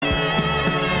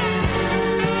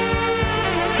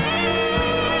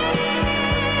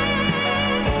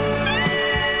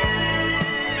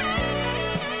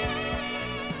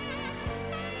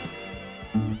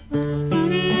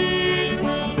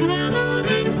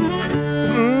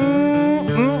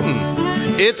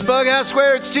It's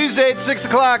BughouseSquare. It's Tuesday at 6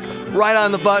 o'clock. Right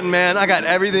on the button, man. I got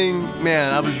everything,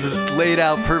 man. I was just laid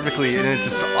out perfectly, and it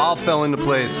just all fell into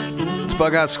place. It's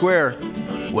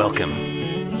BughouseSquare. Welcome.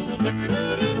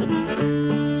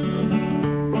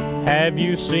 Have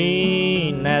you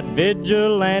seen that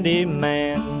vigilante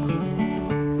man?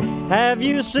 Have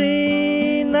you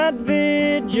seen that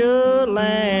vigilante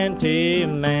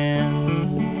man?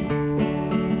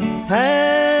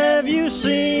 Have you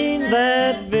seen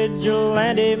that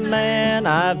vigilante man?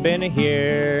 I've been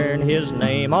hearing his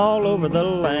name all over the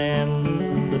land.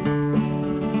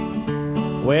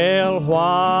 Well,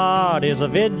 what is a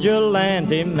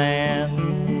vigilante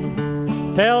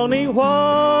man? Tell me,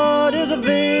 what is a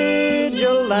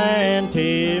vigilante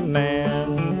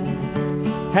man?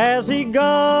 Has he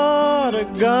got a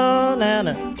gun and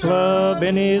a club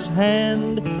in his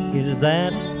hand? Is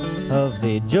that a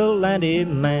vigilante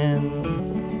man?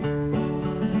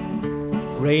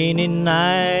 Rainy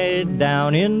night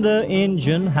down in the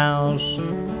engine house,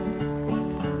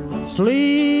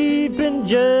 sleeping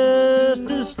just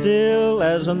as still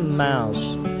as a mouse.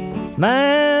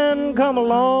 Man come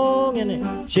along and he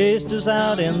chased us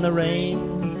out in the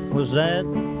rain. Was that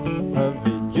a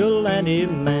vigilante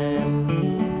man?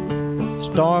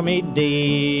 Stormy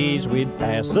days we'd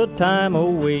pass the time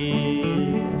away,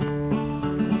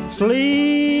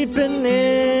 sleeping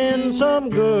in some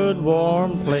good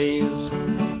warm place.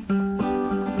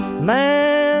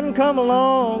 Man come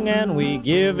along and we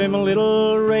give him a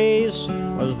little race.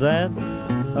 Was that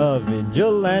a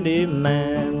vigilante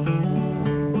man?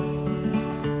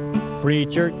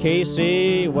 Preacher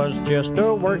Casey was just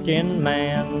a working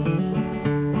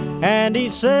man, and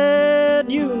he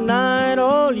said, unite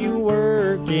all you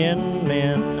working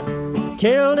men.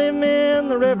 Killed him in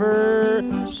the river,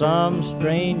 some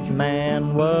strange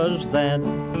man. Was that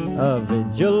a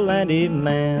vigilante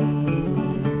man?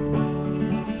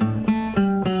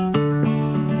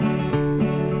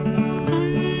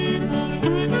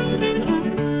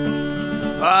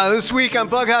 This week on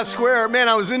BughouseSquare, man,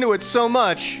 I was into it so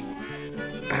much.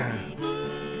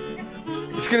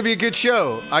 It's gonna be a good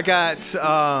show. I got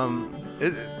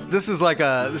this is like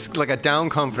a down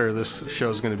comforter. This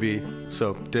show's gonna be,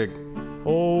 so dig.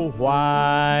 Oh,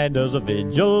 why does a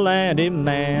vigilante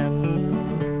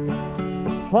man?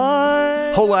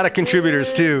 Why? Whole lot of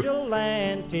contributors too.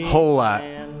 Whole lot.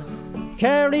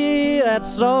 Carry that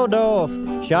sawed-off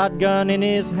shotgun in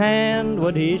his hand.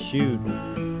 Would he shoot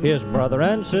his brother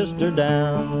and sister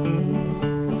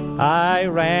down? I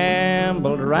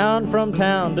rambled around from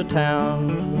town to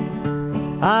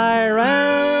town. I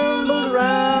rambled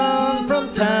around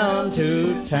from town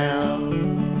to town,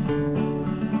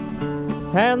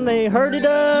 and they herded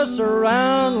us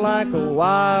around like a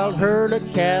wild herd of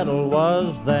cattle.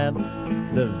 Was that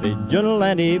the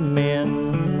vigilante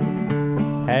men?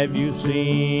 Have you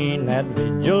seen that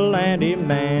vigilante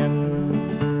man?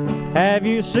 Have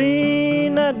you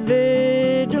seen that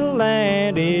vigilante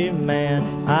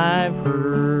man? I've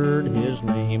heard his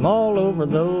name all over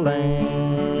the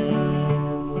land.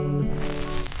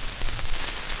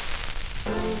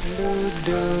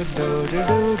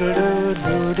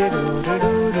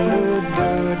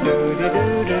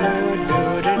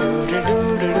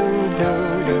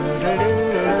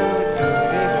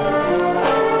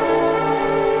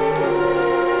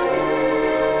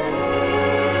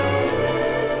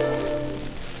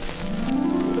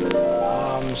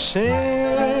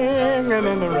 Singing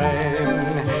in the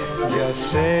rain, just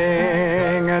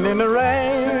singing in the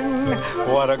rain.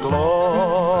 What a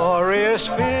glorious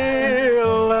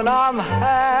feeling, I'm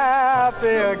happy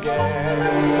again.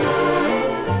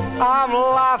 I'm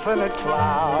laughing at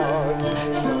clouds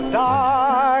so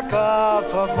dark up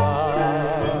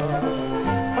above.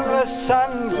 The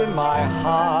sun's in my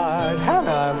heart and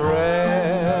I'm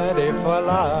ready for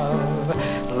love.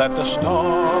 Let the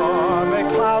stormy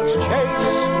clouds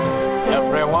chase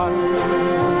everyone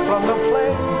from the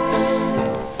place.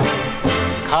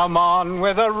 Come on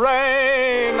with the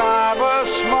rain, I've a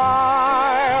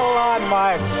smile on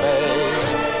my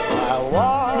face. I'll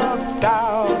walk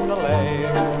down the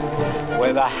lane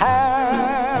with a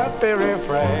happy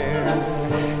refrain,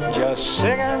 just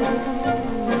singing,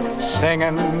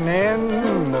 singing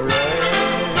in the rain.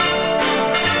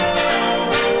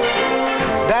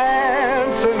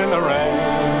 Dancing in the rain.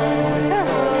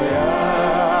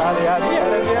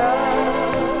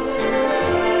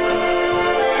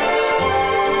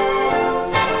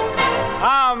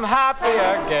 I'm happy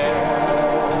again.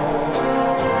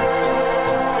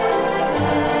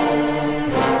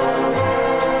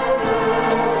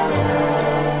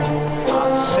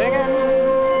 I'm singing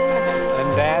and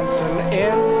dancing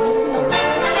in the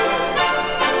rain.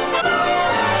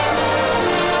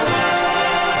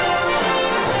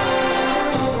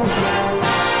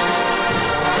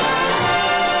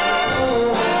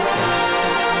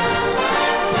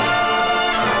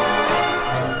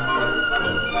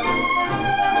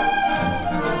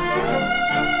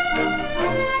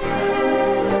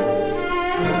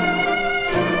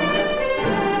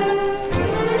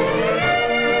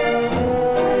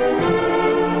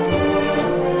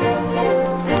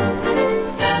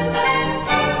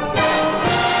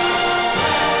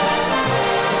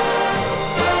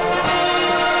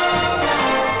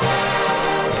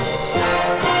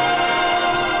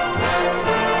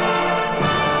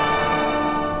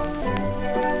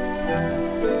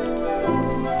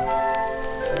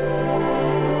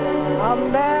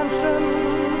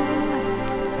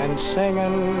 and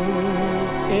singing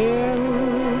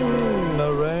in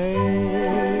the rain.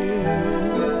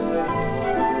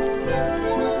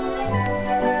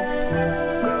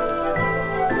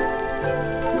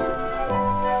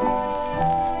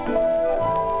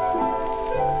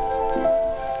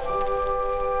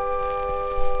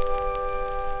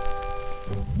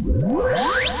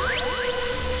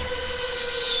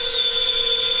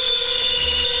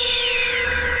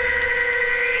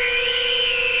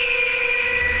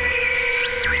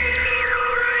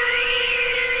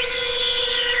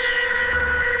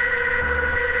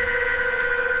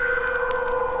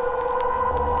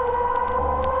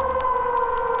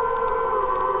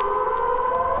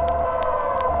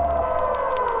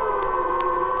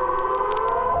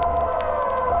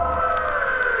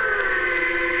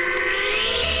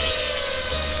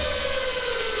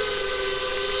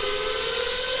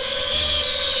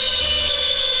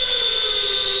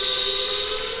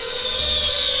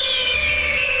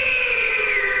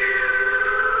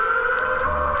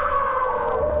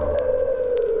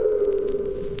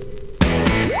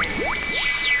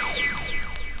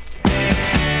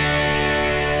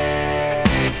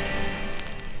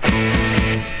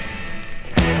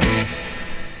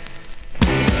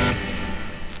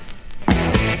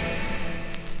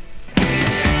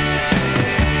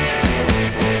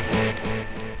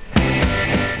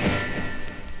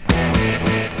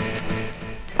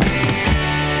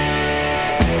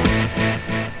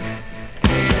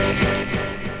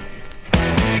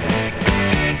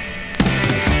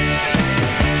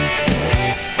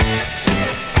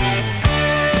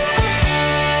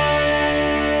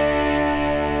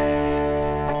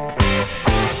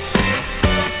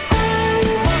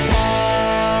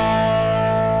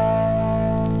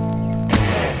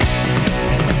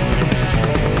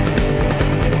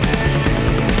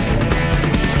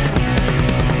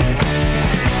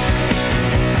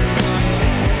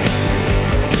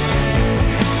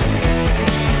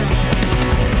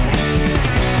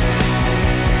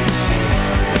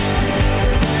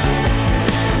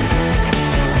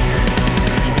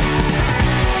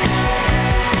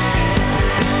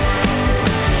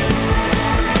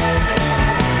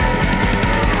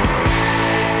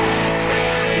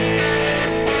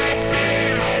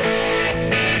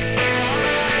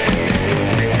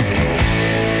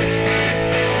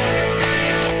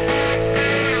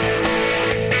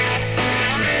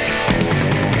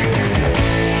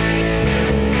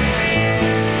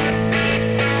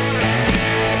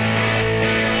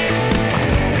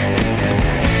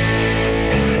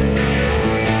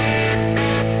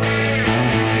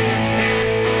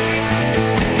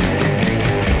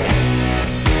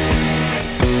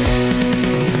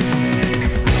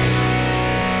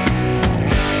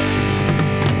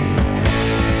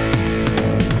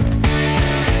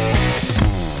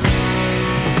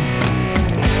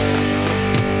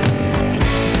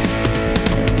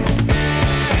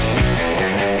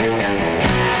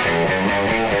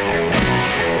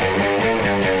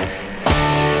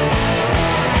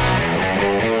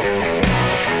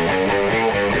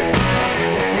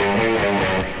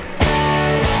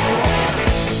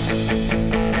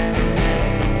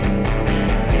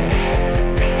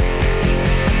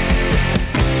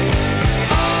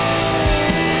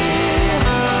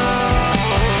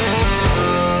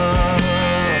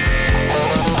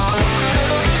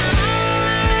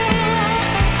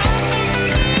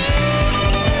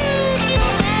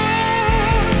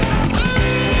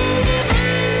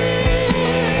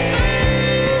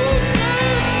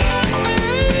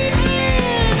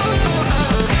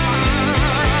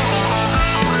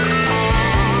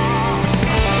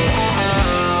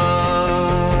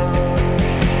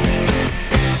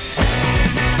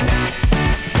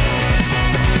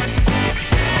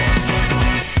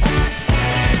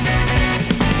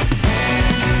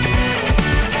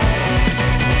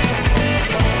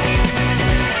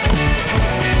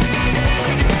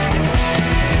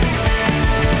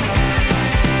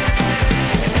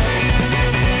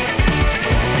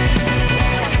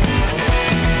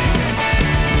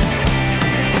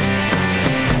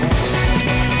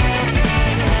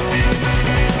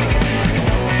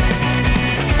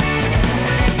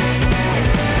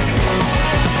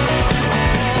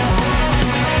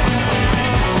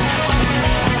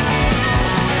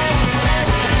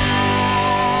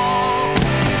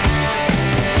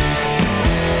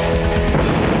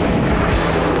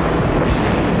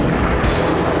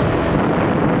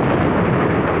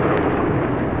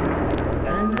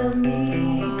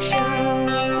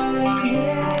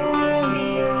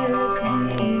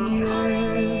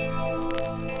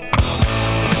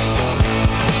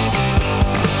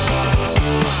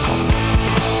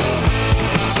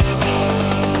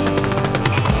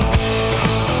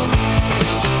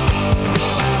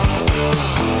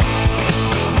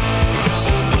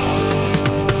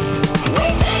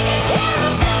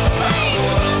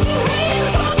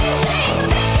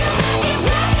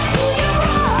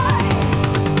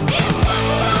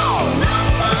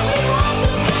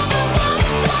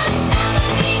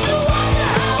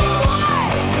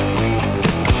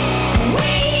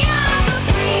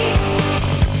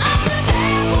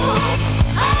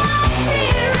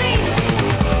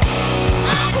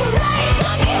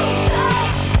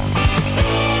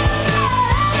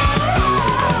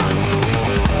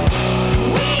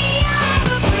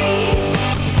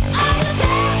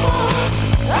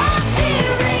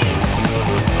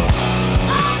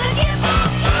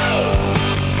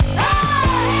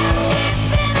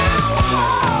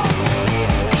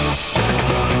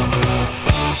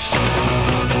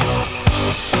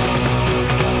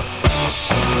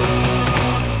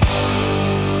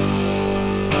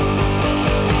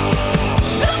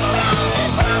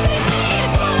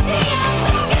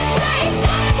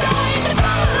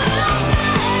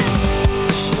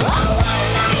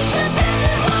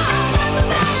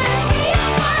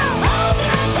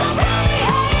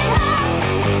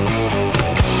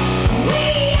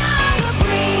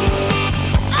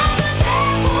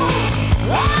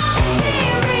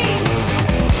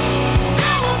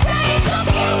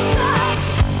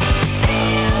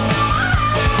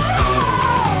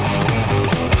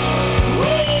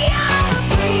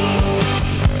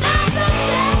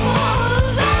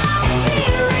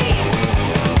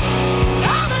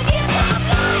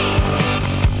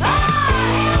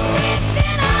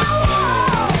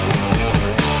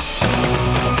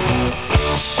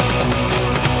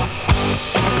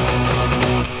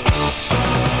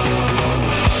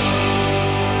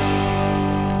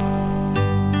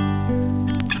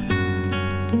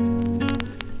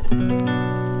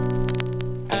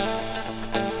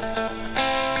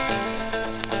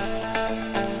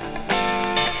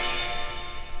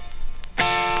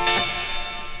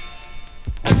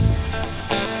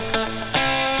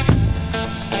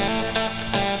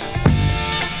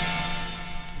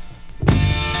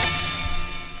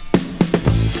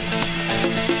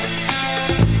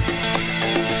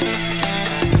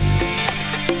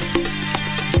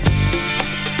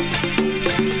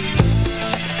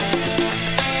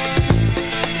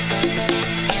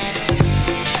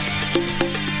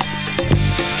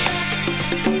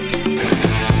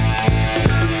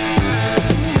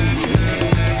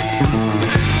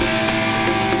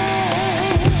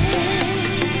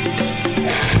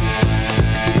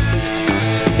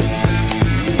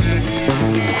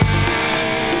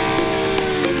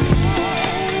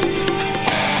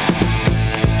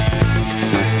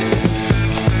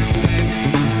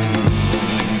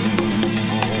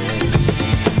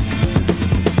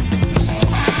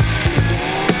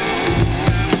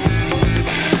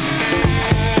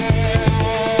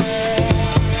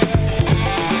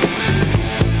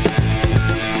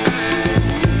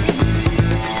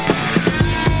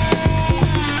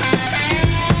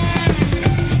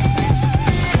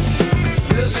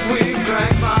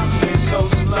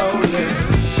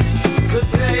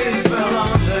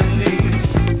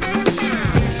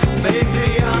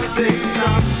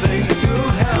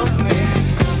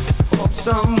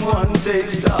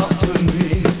 takes after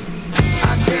me.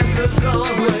 I guess there's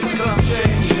always some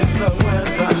change in the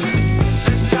weather.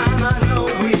 This time I know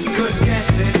we could get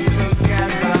it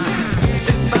together.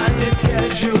 If I did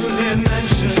get you an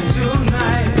mention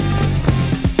tonight,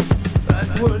 that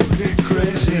would be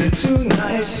crazy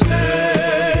tonight.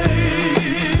 Say,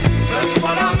 that's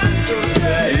what I meant to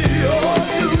say. Or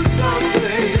do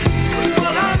something, but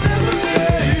what I never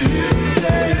say is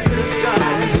say this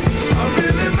time. I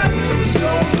really meant to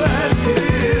so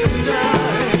badly.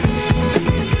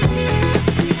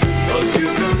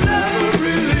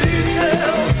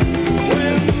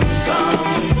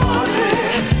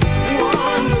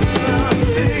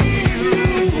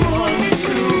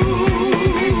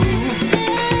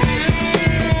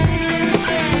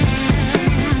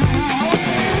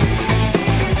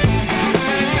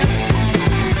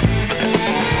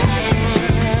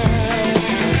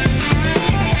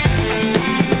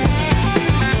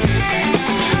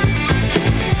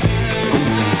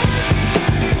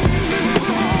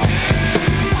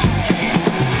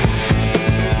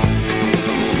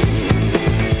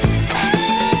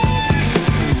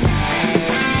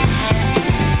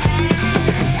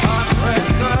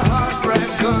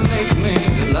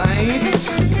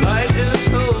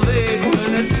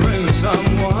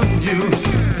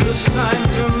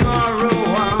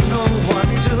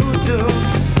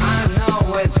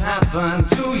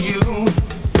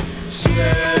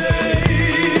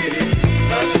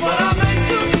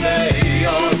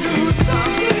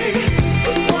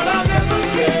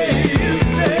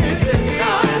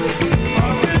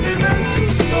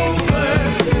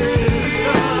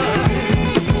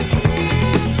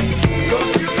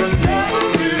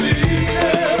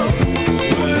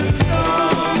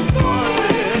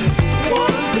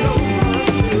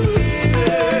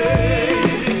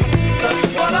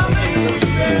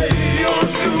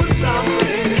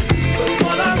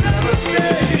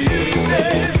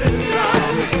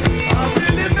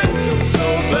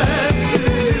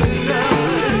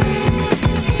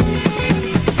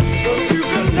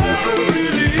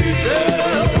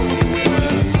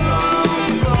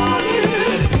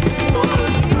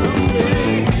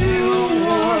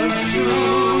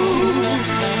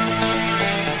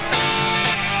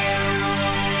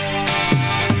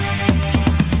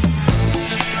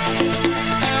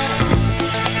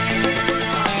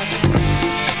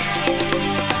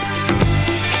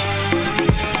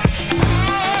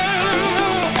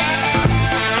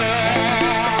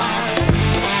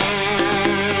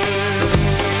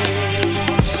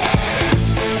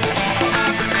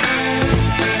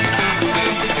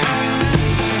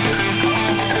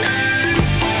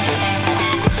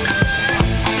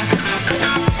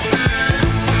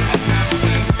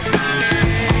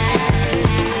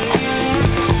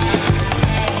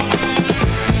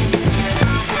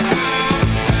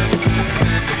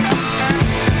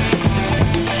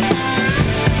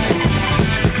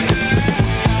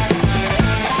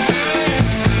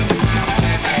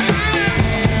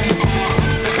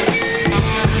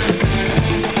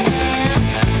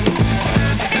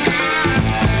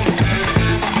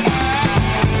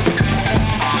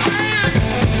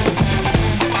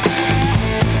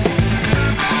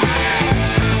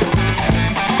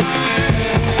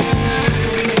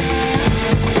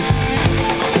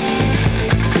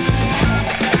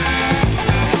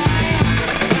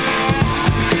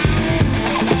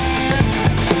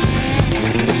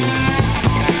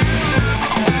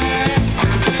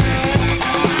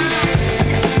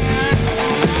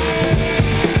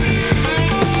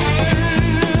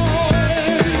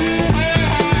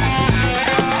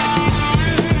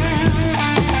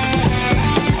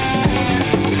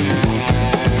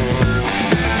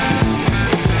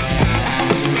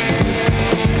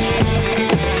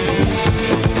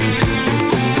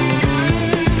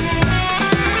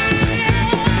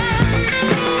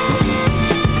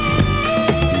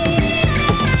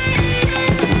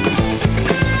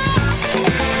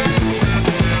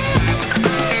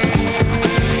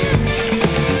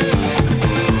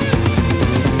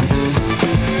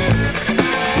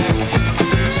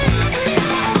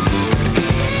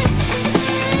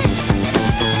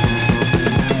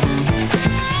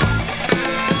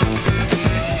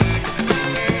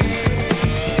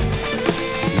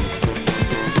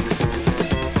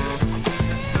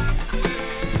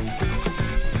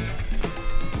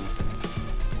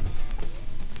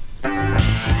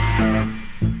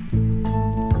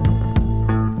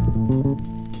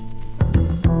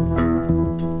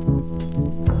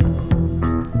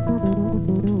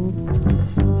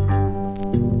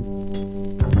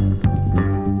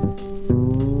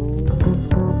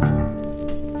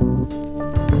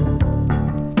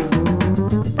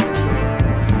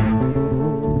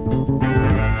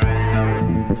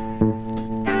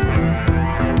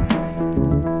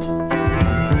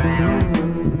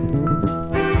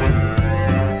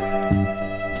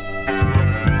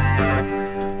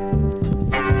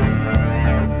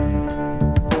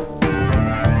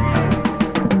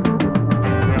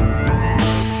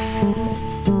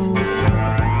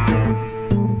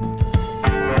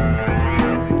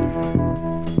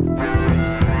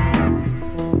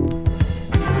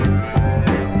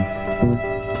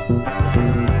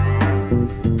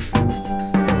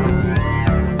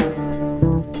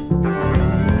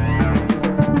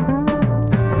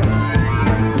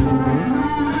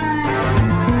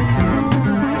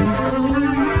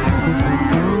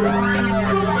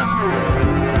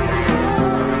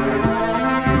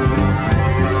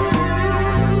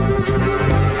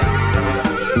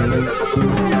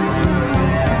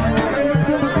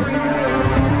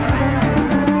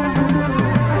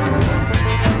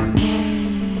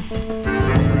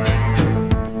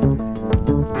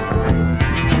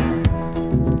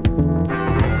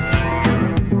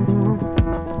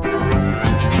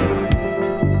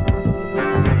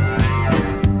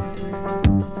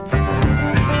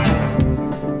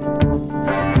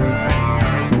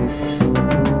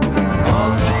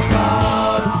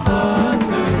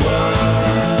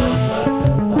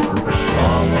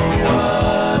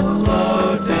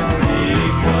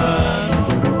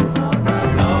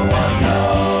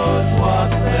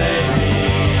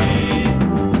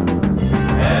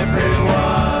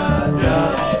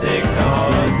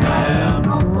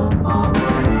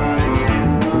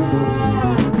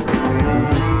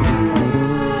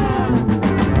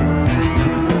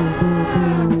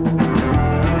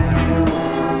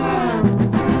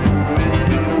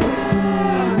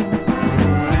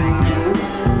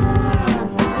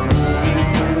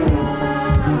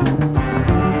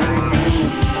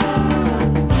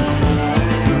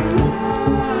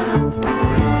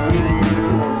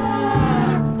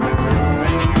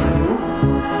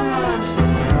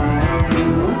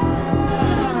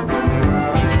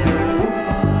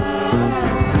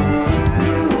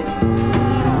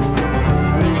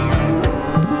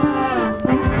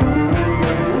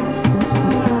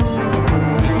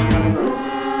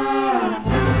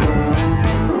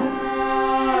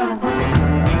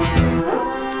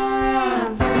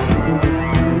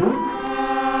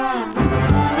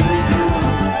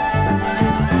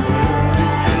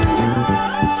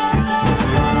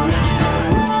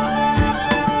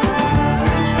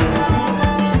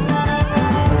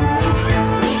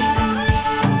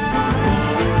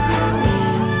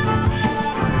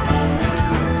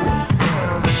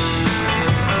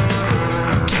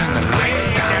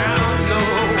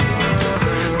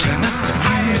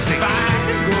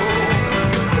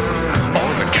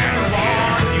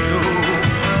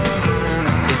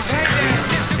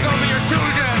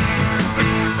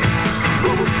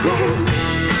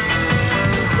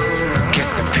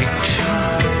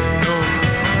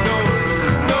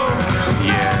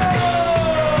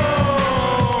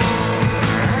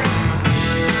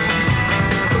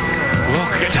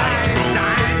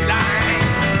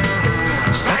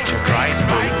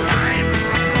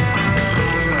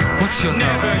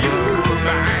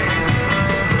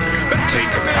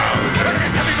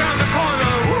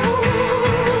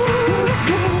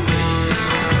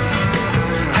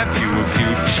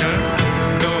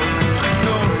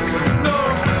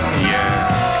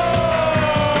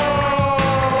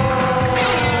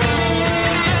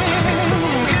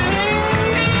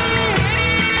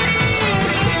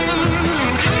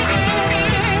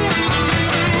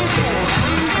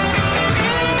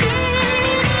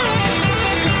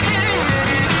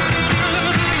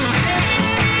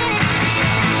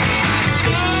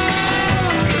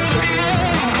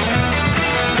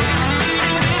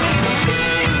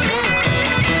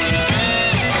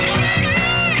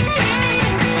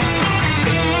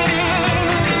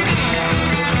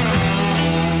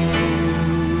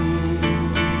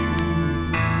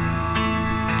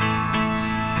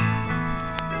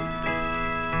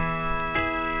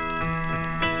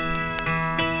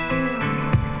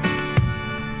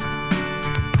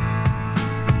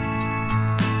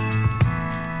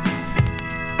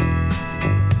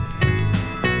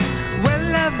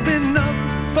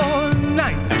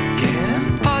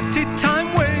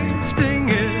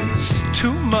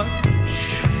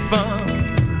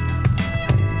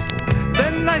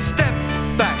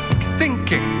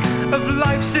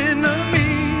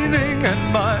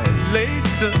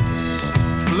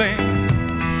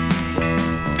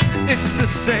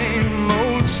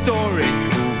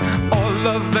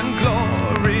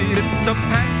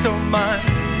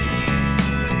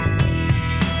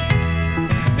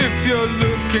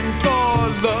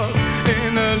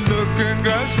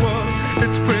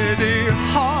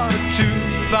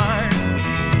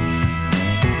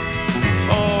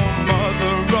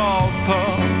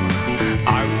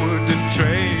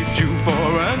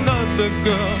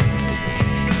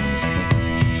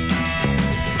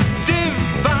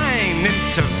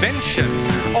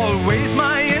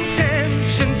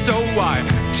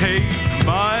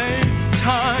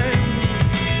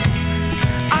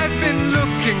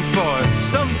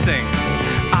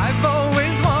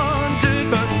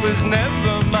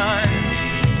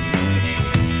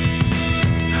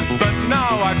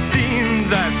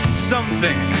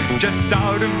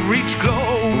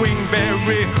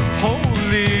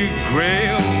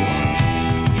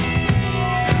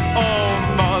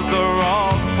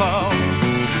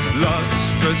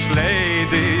 First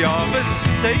lady of a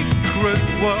sacred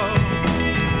world.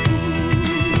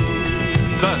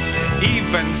 Thus,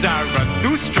 even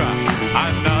Zarathustra,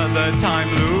 another time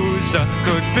loser,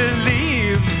 could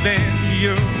believe in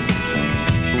you.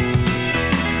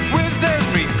 With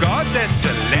every goddess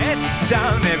a let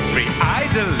down, every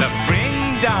idol a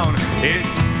bring down, it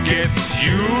gets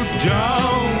you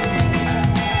down.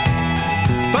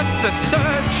 But the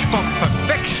search for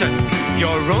perfection,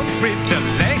 your own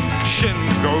predilection,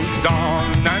 goes on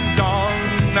and on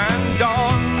and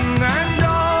on and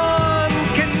on.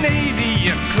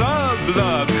 Canadian club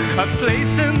love, a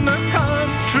place in the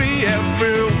country,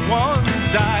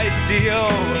 everyone's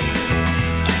ideal.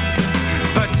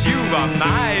 But you are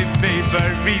my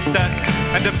favorita,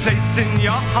 and a place in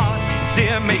your heart,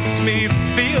 dear, makes me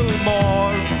feel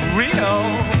more real.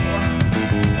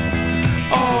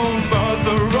 Oh,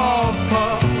 mother of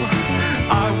pearl,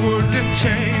 I wouldn't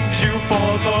change you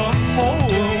for the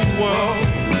whole world.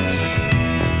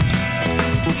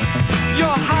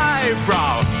 You're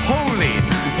highbrow, holy,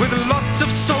 with lots of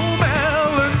soul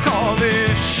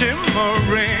melancholy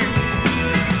shimmering.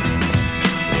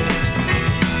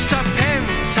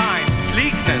 Serpentine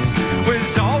sleekness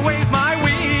was always my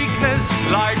weakness,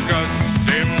 like a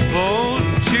simple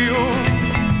tune.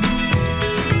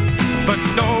 But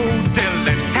no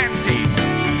dilettante,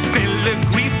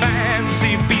 filigree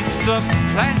fancy beats the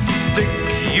plastic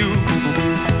you.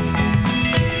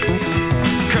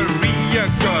 Korea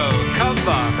girl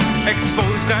cover,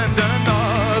 exposed and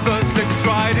another slips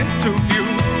right into view.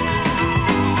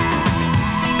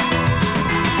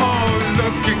 Oh,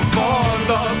 looking for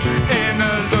love in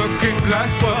a looking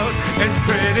glass world is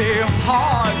pretty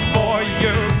hard for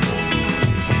you.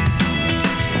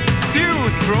 Few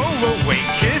throwaway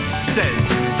kisses,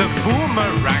 the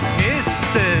boomerang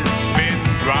misses, spin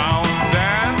round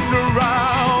and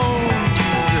around.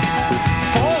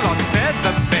 Fall on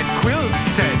feather bed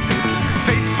quilted,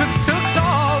 faced with silk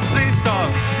softly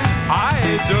stuffed,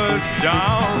 eider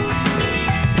down.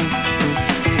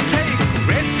 Take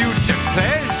refuge and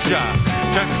pleasure,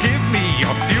 just give me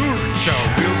your future,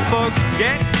 we'll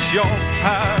forget your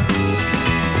past.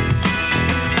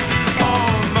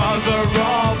 Oh, mother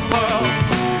of pearl,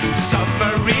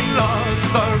 submarine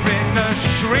lover in a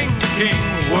shrinking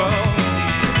world.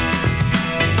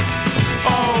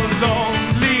 Oh,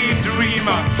 lonely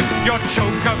dreamer, your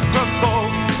choker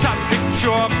provokes a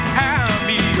picture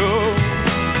cameo.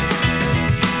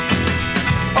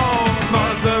 Oh,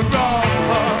 mother of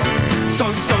pearl, so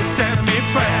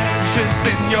semi-precious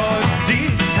in your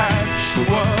detached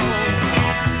world.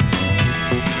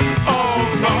 Oh,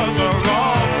 mother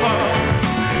of pearl,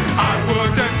 I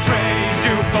wouldn't trade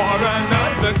you for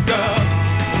another girl.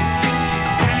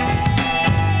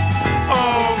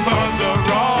 Oh, mother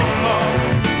of pearl,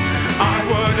 I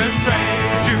wouldn't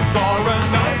trade you for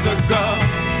another girl.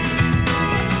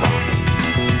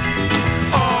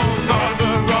 Oh,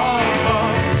 mother of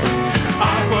pearl,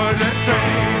 I wouldn't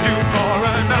trade you for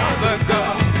another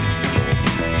girl.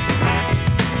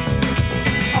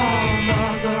 Oh,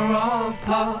 mother of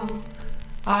pearl,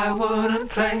 I wouldn't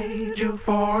trade you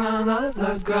for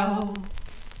another girl.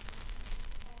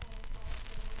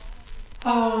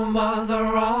 Oh, mother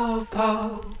of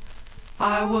pearl,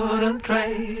 I wouldn't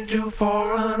trade you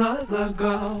for another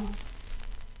girl.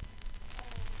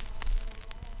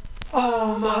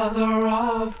 Oh, mother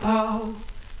of pearl,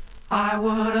 I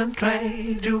wouldn't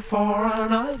trade you for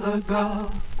another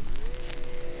girl.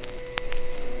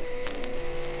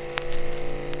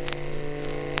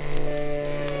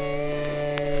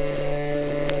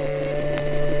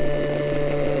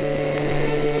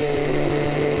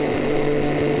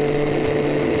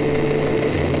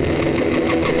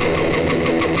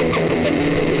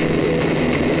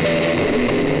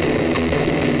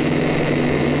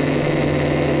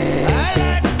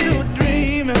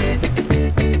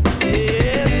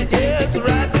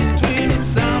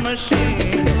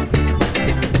 Machine.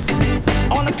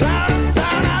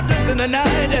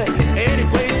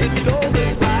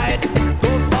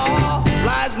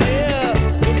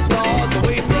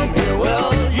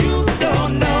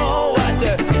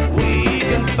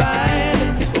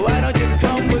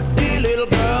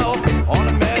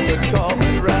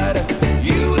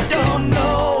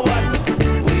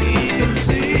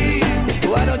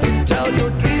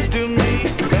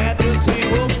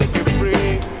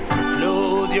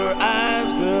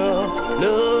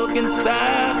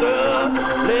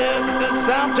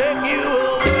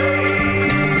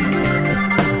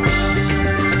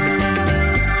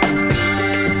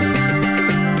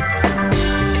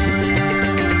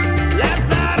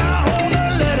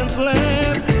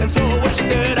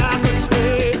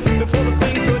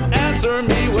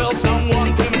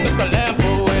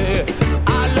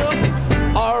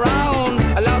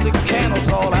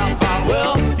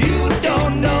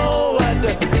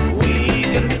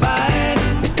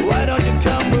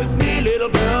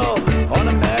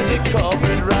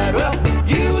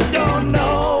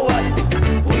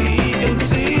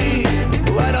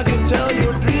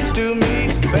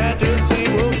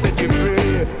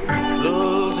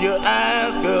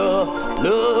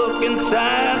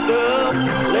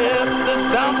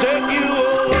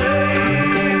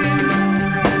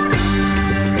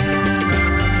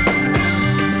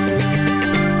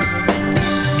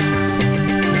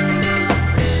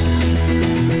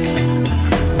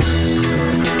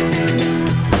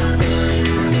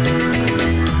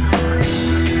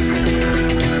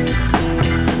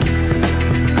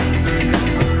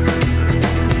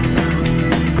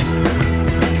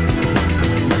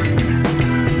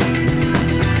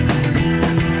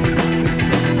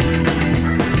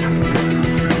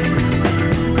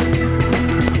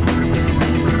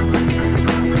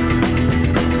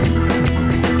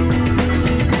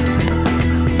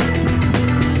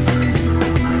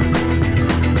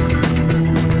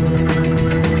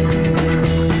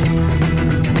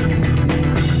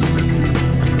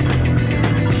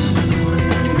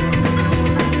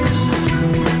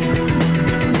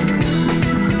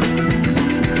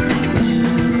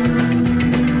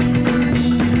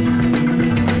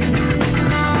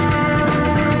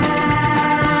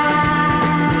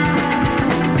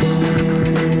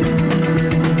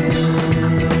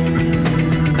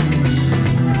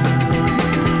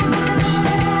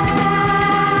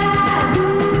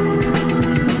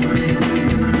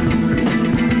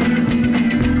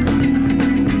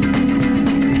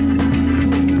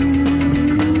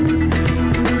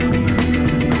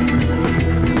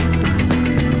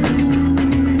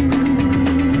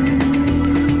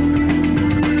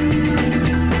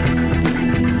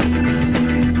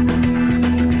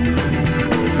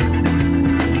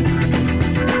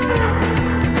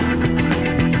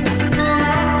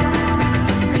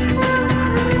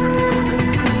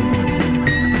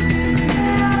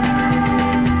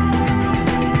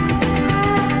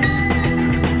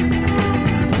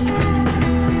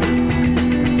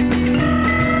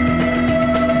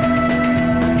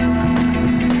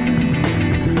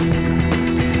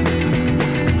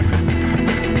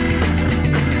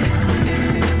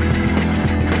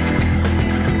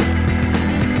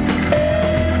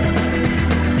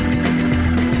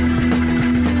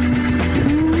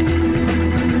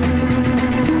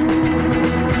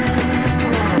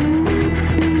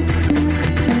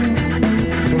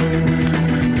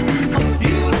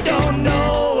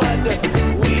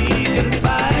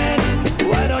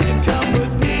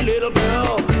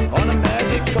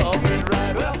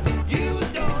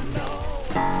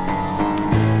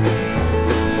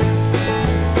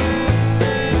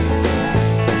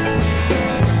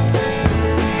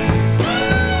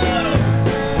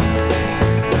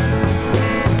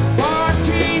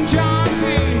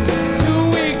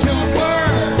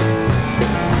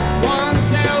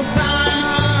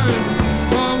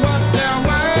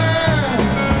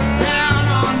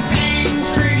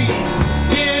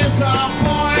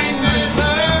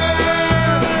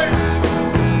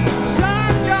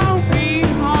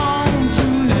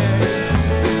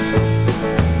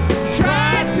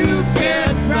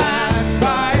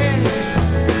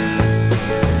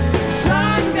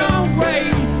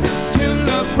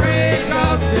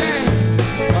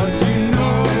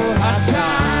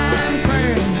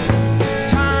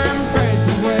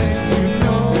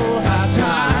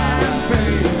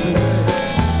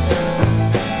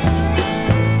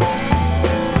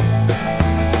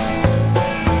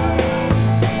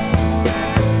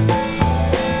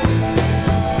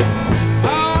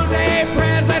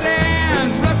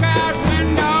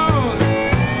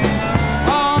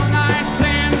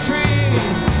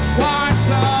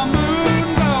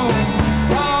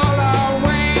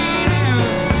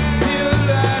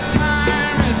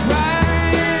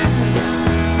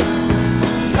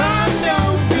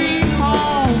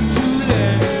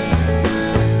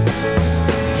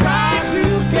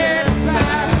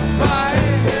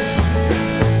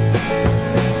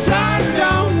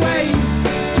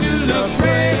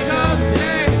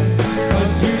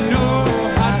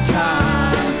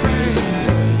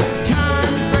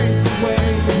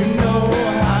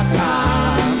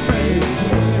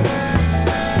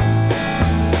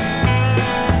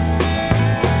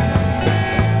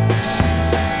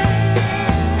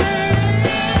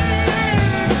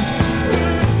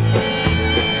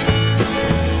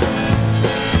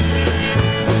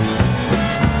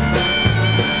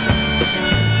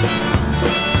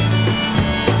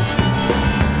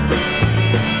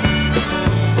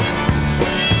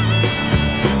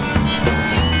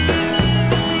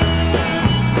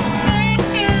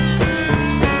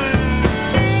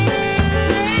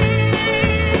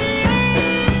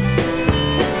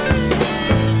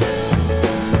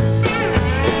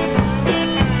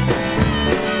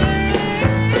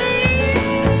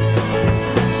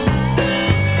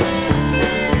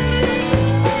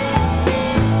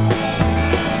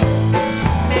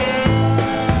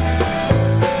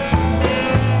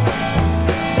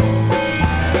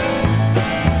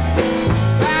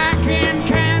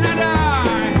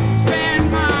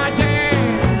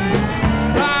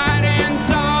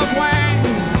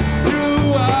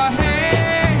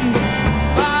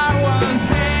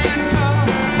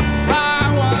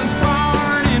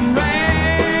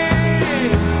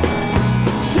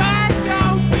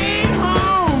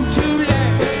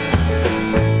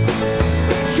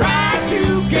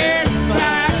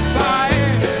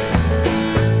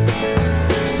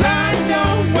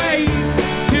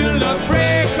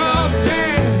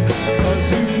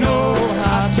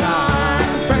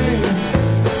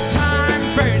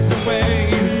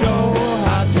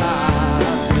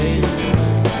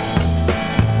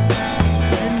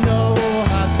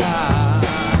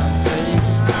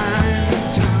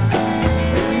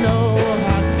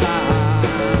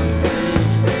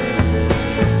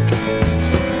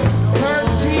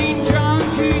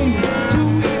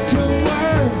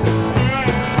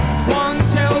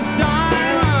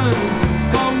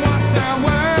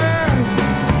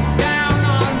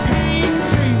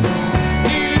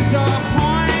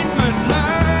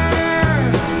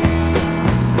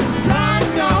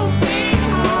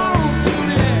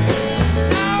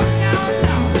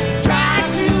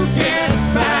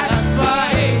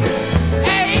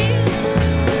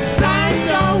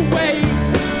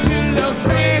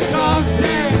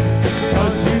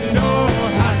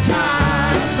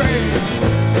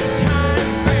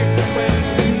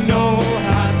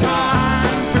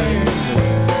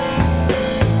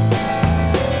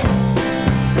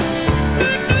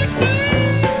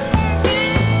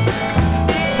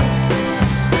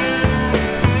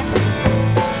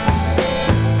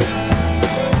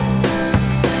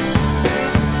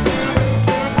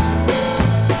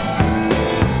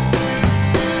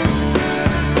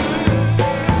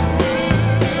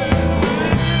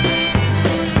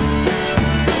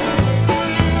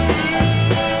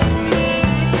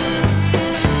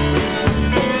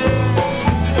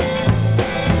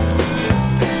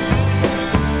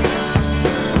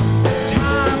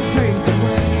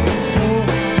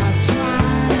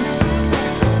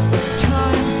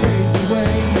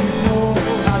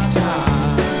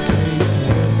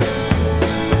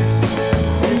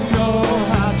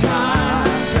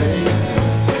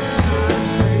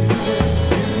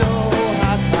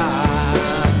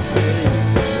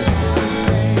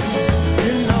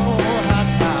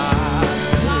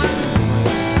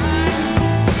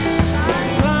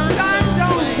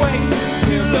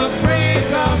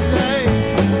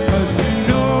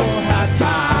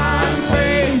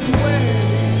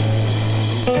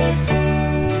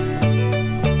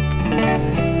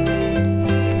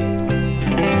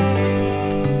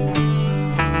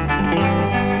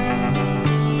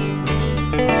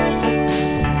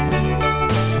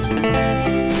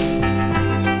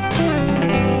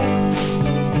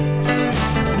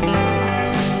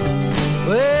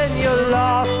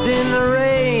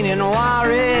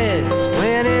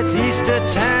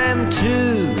 time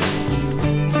too.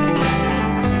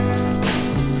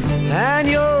 And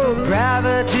your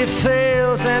gravity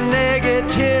fails and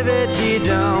negativity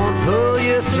don't pull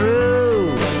you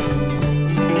through.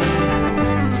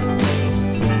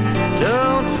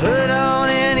 Don't put on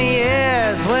any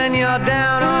airs when you're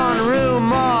down on Rue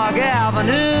Morgue Avenue.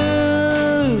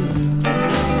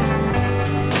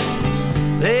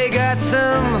 They got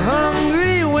some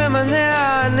hungry women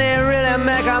there and they really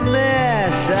make a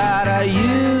mess out of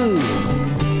you.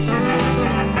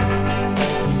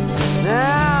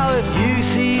 Now if you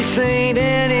see Saint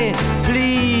Annie,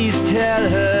 please tell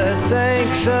her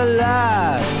thanks a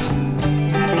lot.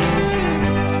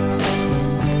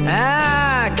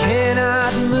 I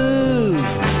cannot move,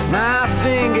 my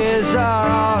fingers are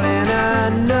all in a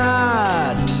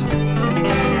knot.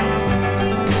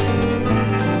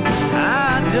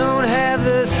 I don't have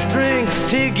the strength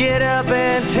to get up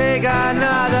and take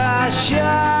another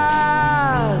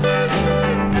shot.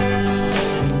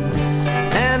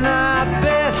 And my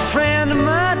best friend,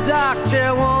 my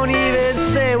doctor, won't even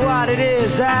say what it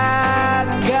is I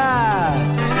got.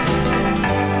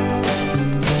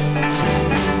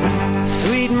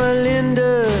 Sweet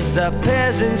Melinda, the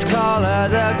peasants call her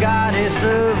the goddess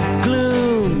of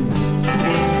gloom.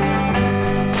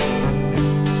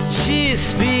 She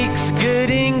speaks good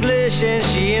English and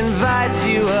she invites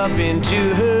you up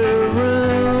into her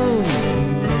room.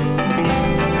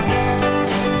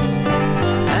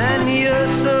 And you're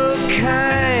so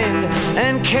kind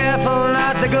and careful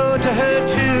not to go to her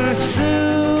too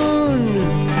soon.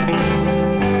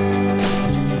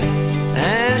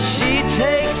 And she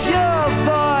takes your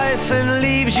voice and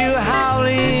leaves you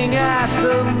howling at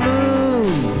the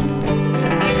moon.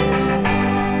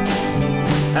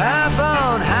 Up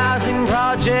on Housing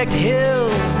Project Hill,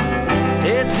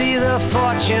 it's either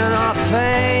fortune or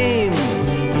fame.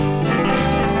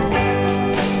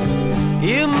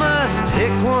 You must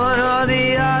pick one or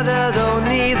the other, though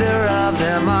neither of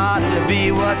them ought to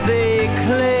be what they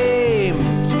claim.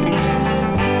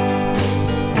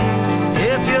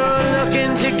 If you're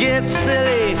looking to get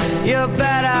silly, you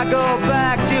better go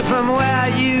back to from where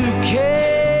you came.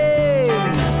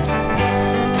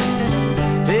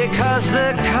 Because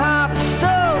the cops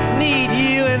don't need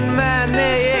you and man,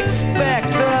 they expect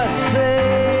the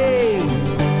same.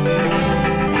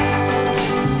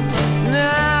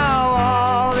 Now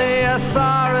all the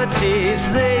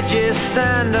authorities, they just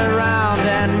stand around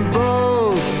and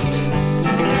boast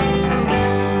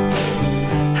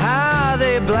how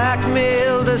they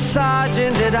blackmailed the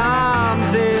sergeant at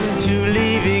arms into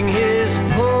leaving his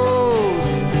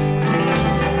post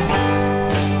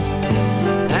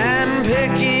and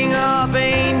picking up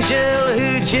Angel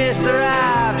who just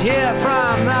arrived here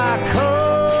from the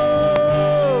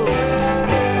coast,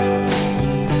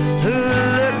 who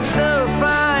looked so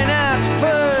fine at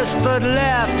first but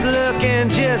left looking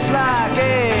just like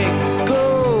a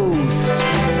ghost.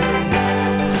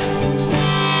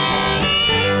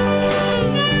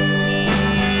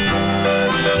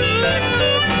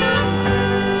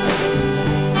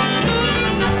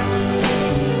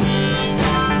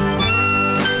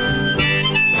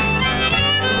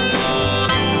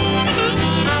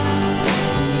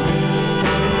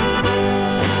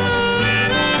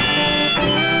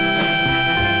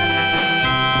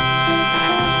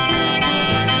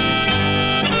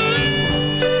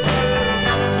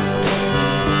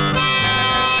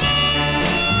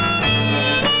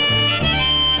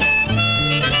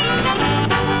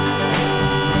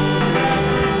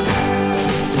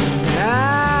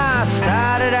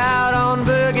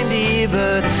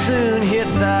 But soon hit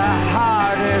the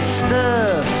harder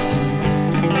stuff.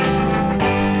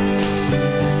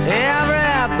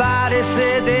 Everybody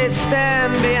said they'd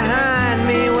stand behind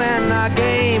me when the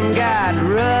game got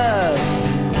rough.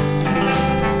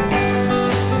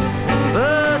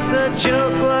 But the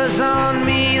joke was on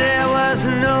me, there was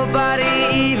nobody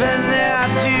even there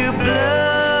to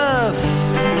bluff.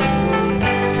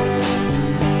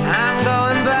 I'm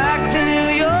going back to New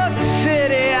York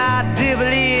City, I do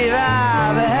believe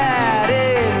I've had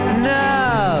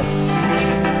enough.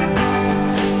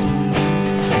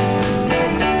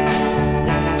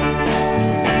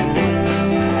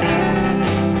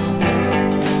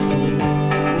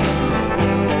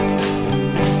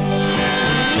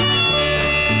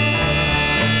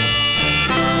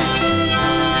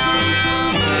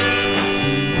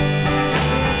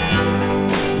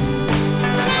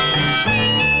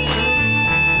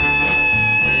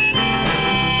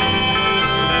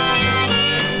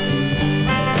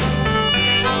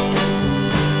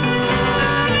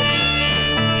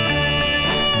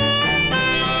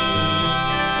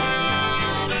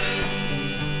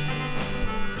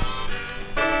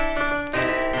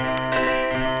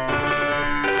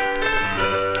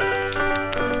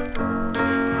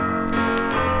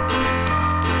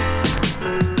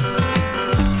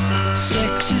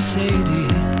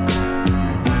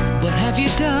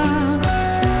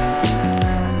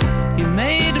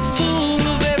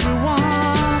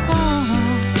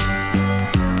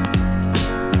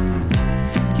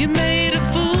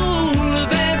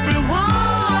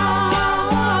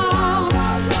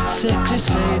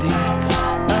 Sadie.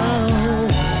 Oh,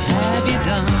 what have you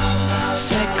done,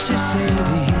 sexy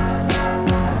Sadie?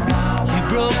 You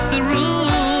broke the rules.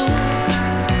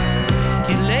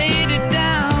 You laid it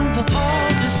down for all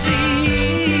to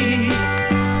see.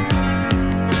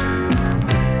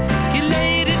 You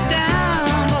laid it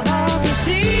down for all to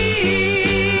see.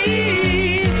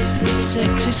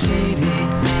 Sexy Sadie.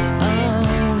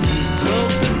 Oh, you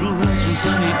broke the rules one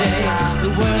sunny day. The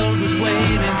world was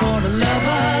waiting for the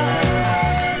lover.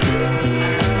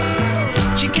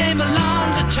 She came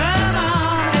along to turn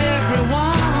on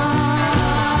everyone.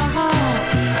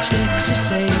 Sexy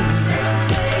Sadie,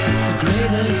 the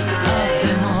greatest of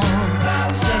them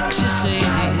all. Sexy Sadie,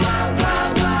 how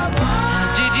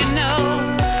did you know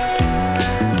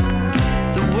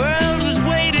the world was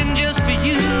waiting just for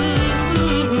you?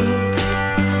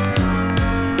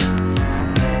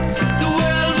 The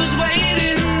world was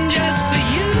waiting just for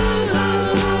you.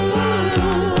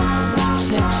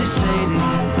 Sexy Sadie,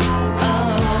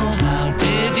 oh, how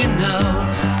did you know?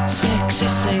 Sexy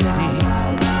Sadie,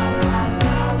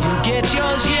 you'll get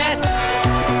yours yet,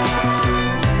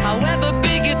 however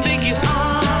big you think you are.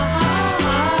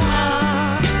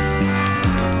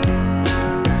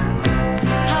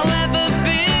 However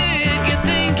big you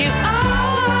think you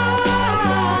are.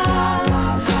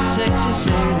 Sexy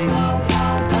Sadie,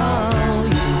 oh,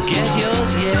 you'll get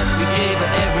yours yet. We gave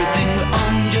her everything we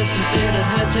owned just to sit at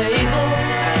her table.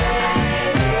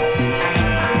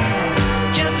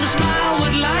 Just a smile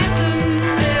would lighten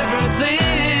everything.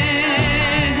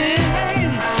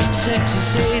 Sexy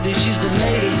Sadie, she's the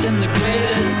latest and the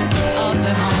greatest of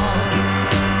them all.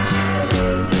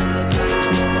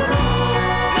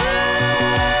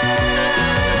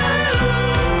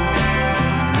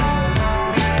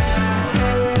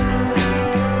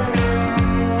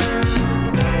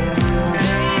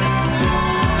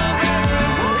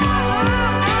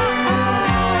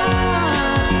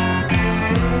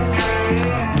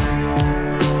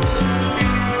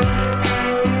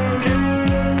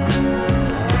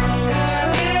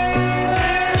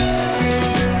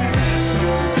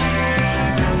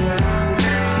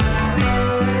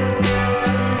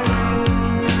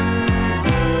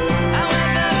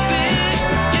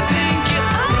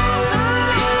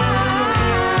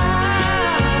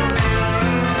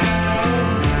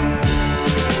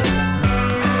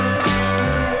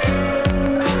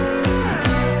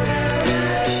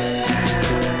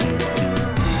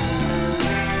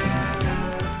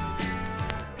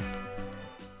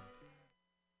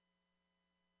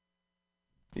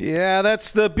 Yeah,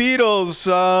 that's the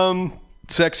Beatles.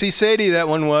 Sexy Sadie, that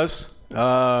one was.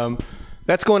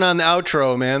 That's going on the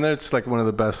outro, man. That's like one of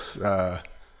the best.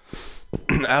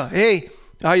 Hey,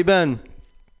 how you been?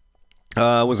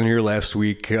 I wasn't here last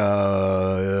week.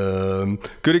 Good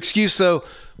excuse, though.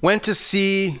 Went to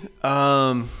see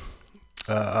Cornell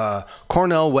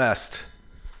West.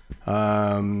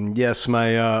 Yes,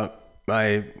 my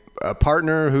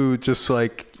partner who just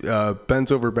like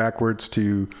bends over backwards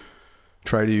to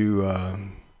try to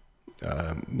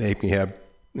make me have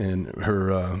and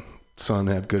her son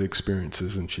have good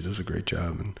experiences, and she does a great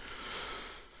job. And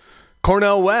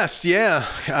Cornell West, yeah,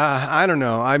 I don't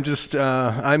know. I'm just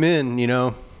I'm in, you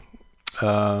know.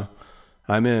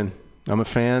 I'm in. I'm a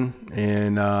fan,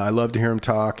 and I love to hear him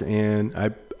talk.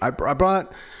 And I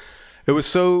brought. It was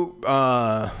so.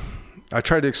 I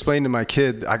tried to explain to my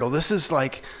kid. I go, this is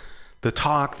like the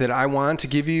talk that I want to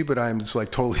give you, but I'm just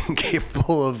like totally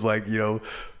incapable of like, you know,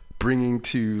 bringing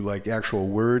to like actual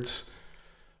words.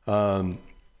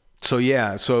 So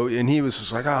yeah, and he was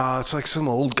just like, oh, it's like some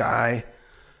old guy.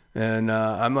 And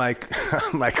I'm like,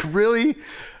 really?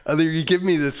 You give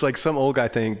me this like some old guy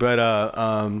thing, but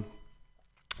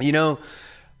you know,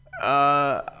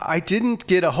 I didn't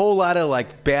get a whole lot of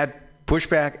like bad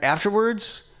pushback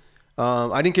afterwards.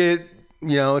 I didn't get,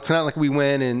 you know, it's not like we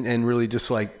went and really just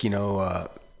like, you know,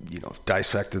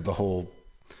 dissected the whole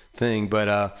thing,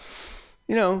 but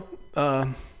you know, I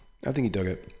think he dug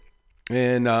it.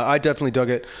 And I definitely dug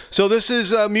it. So this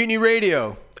is Mutiny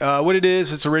Radio. What it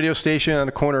is, it's a radio station on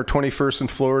the corner of 21st and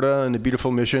Florida in the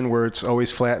beautiful Mission, where it's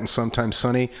always flat and sometimes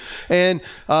sunny, and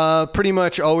pretty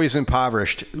much always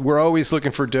impoverished. We're always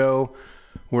looking for dough.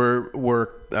 We're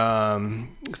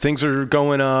things are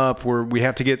going up. We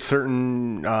have to get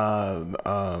certain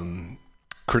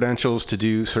credentials to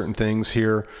do certain things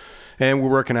here, and we're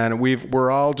working on it. We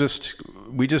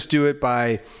just do it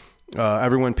by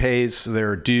everyone pays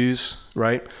their dues,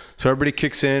 right? So everybody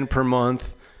kicks in per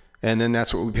month, and then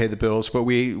that's what we pay the bills. But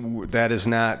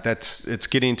it's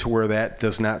getting to where that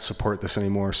does not support this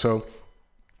anymore. So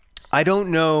I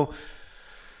don't know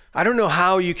I don't know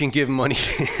how you can give money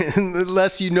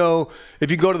unless you know.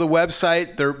 If you go to the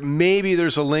website,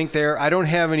 there's a link there. I don't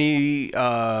have any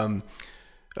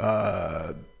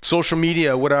social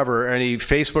media, whatever, any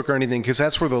Facebook or anything, because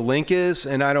that's where the link is,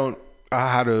 and I don't know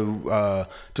how to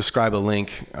describe a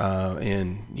link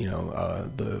in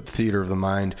the theater of the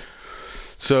mind.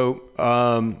 So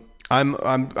I'm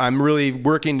really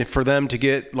working for them to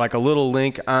get like a little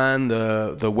link on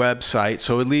the website,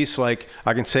 so at least like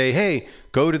I can say, hey,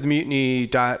 go to the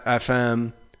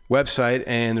mutiny.fm website,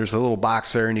 and there's a little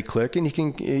box there, and you click, and you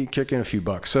kick in a few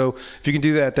bucks. So if you can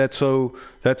do that, that's so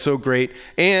great.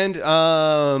 And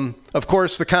of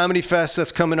course, the Comedy Fest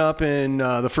that's coming up in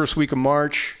the first week of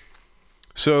March.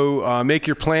 So make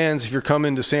your plans if you're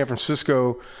coming to San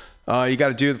Francisco. You got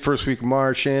to do it the first week of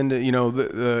March, and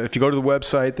if you go to the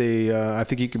website, I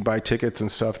think you can buy tickets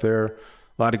and stuff there. A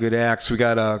lot of good acts. We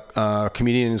got a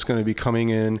comedian who's going to be coming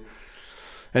in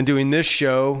and doing this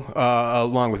show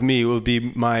along with me. Will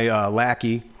be my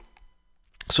lackey.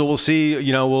 So we'll see.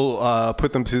 We'll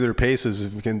put them through their paces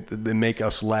if we can. They make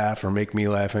us laugh, or make me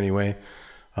laugh anyway.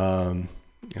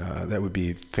 That would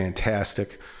be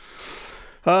fantastic.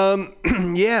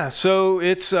 Yeah. So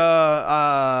it's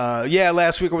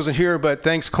last week I wasn't here, but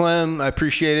thanks, Clem. I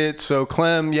appreciate it. So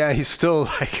Clem, yeah, he's still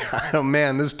like, oh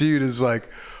man, this dude is like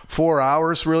 4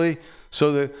 hours really.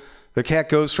 So the cat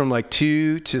goes from like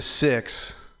 2 to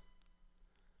 6.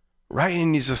 Right,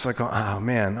 and he's just like, oh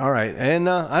man, all right. And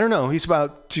I don't know, he's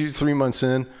about 2-3 months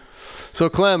in. So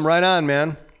Clem, right on,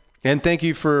 man. And thank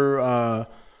you for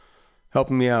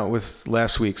helping me out with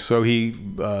last week. So he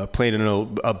played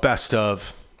in a best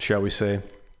of, shall we say,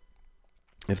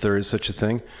 if there is such a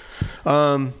thing.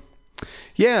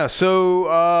 Yeah. So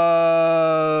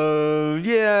we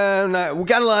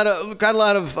got a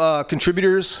lot of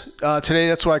contributors today.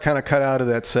 That's why I kind of cut out of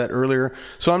that set earlier.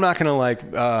 So I'm not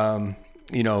gonna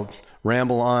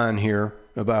ramble on here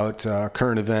about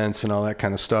current events and all that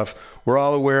kind of stuff. We're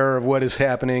all aware of what is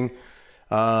happening.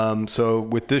 So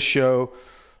with this show,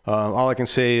 all I can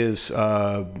say is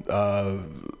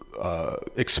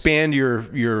expand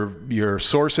your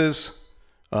sources.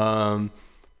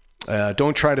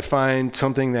 Don't try to find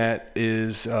something that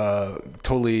is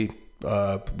totally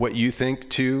what you think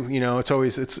too.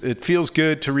 It feels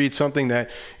good to read something that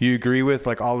you agree with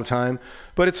like all the time,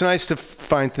 but it's nice to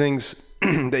find things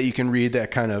that you can read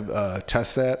that kind of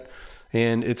test that,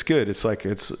 and it's good. It's like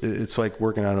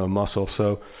working on a muscle.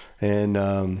 So, and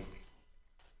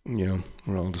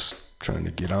we're all just trying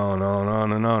to get on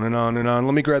and on.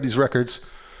 Let me grab these records.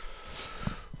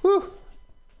 Woo.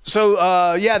 So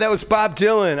that was Bob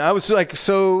Dylan. I was like,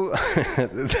 so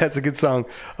that's a good song.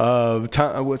 Tom,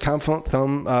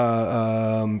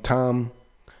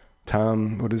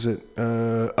 what is it?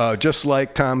 Just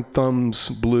Like Tom Thumb's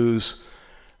Blues.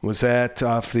 Was that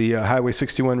off the Highway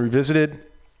 61 Revisited? I'm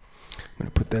gonna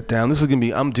put that down. This is gonna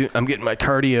be. I'm getting my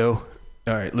cardio.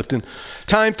 All right, lifting.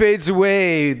 Time Fades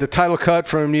Away. The title cut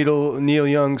from Neil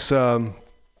Young's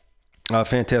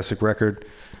fantastic record.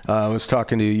 I was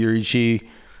talking to Yuri G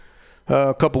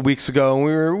a couple weeks ago,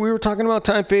 and we were talking about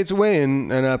Time Fades Away,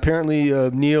 and apparently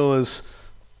Neil is.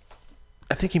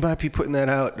 I think he might be putting that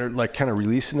out, or like kind of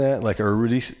releasing that, like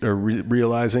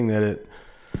realizing that it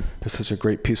is such a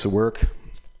great piece of work.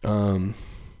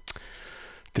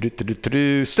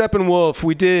 Steppenwolf,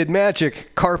 we did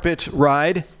Magic Carpet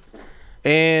Ride,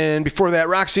 and before that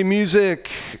Roxy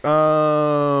Music,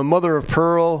 Mother of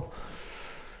Pearl.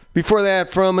 Before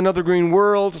that, from Another Green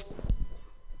World,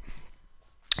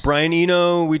 Brian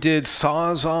Eno, we did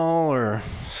Sawzall, or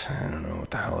I don't know what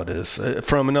the hell it is,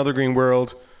 from Another Green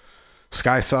World,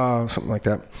 Sky Saw, something like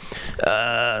that.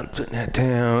 Putting that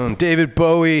down. David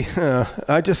Bowie.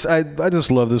 I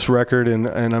just love this record,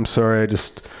 and I'm sorry.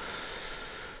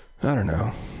 I don't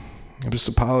know. I'm just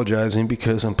apologizing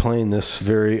because I'm playing this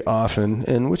very often,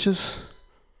 and it's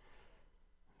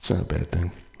not a bad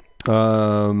thing.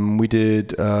 We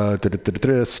did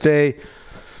Stay.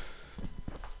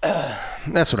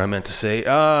 That's what I meant to say.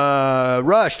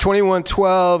 Rush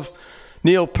 2112.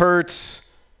 Neil Peart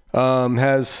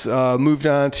has moved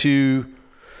on to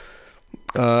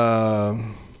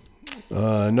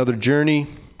Another Journey,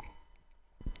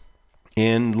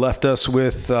 and left us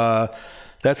with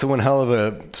that's one hell of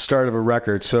a start of a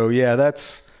record. So yeah,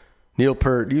 that's Neil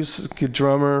Peart. He was a good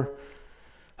drummer.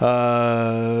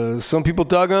 Some people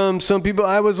dug him. Some people,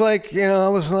 I was like, I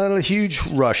was not a huge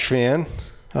Rush fan.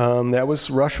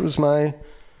 Rush was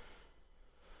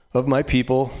of my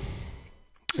people,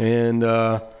 and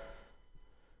I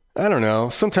don't know.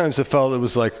 Sometimes I felt it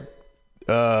was like,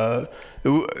 what's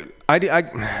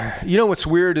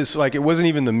weird is like it wasn't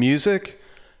even the music.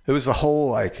 It was the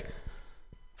whole like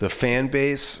the fan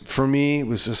base for me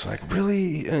was just like,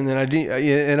 really? And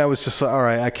then I was just like, all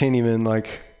right, I can't even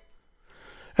like.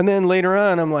 And then later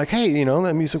on, I'm like, hey, you know,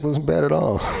 that music wasn't bad at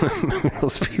all.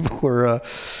 Those people were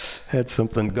had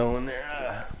something going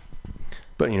there.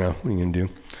 But you know, what are you gonna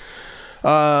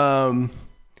do?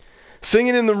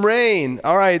 Singing in the Rain.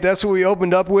 All right, that's what we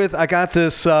opened up with. I got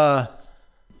this.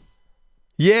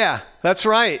 Yeah, that's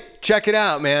right. Check it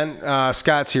out, man.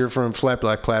 Scott's here from Flat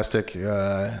Black Plastic,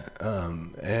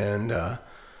 and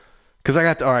because I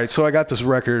got this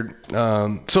record.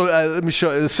 Let me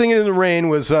show you. Singing in the Rain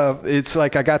was. It's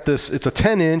like I got this. It's a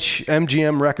 10-inch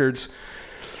MGM Records,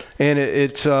 and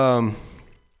it's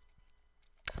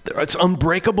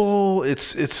unbreakable.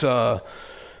 It's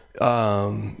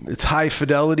high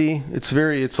fidelity.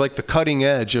 It's like the cutting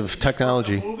edge of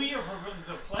technology.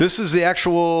 This is the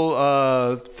actual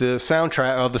the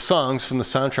soundtrack of the songs from the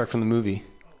soundtrack from the movie.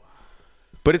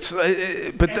 But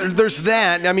there's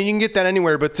that. I mean, you can get that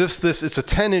anywhere. But it's a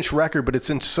 10-inch record, but it's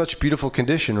in such beautiful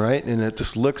condition, right? And it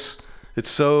just looks. It's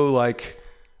so like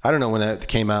I don't know when that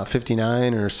came out,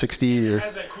 59 or 60 or. It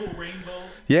has that cool rainbow.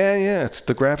 Yeah. It's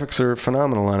the graphics are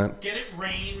phenomenal on it. Get it,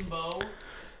 rainbow.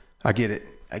 I get it.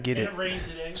 It rains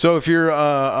today. So if you're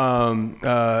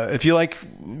if you like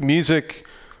music.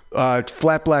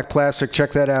 Flat Black Plastic,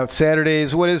 check that out.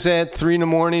 Saturdays, what is that? 3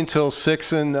 a.m. till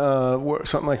 6 and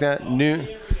something like that. Noon,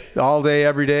 all day,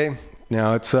 every day.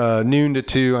 Now it's noon to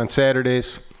 2 on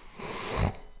Saturdays.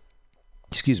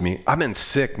 Excuse me. I've been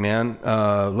sick, man.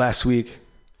 Last week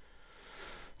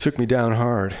took me down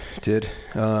hard. It did.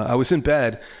 I was in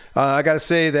bed. I got to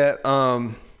say that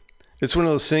it's one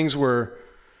of those things where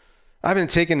I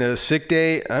haven't taken a sick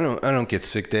day. I don't get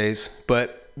sick days,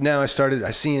 but. Now I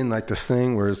seeing like this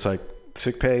thing where it's like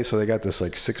sick pay. So they got this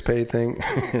like sick pay thing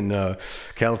in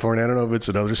California. I don't know if it's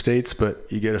in other states, but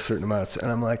you get a certain amount.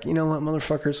 And I'm like, you know what,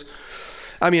 motherfuckers?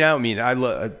 I mean, I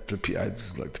love the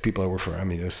people I work for. I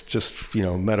mean, it's just, you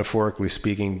know, metaphorically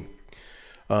speaking.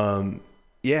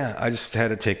 Yeah, I just had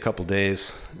to take a couple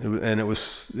days, and it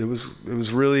was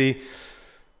really.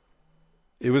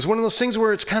 It was one of those things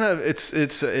where it's kind of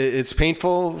it's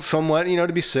painful somewhat, you know,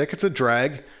 to be sick. It's a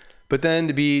drag. But then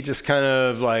to be just kind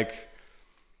of like,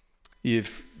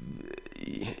 that's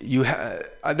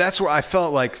where I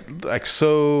felt like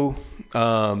so,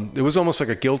 it was almost like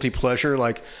a guilty pleasure,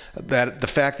 like that the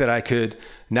fact that I could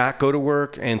not go to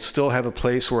work and still have a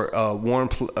place where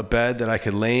a bed that I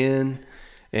could lay in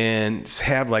and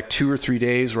have like 2 or 3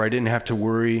 days where I didn't have to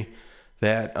worry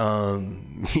that,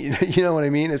 you know what I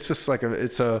mean? It's just like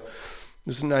it's a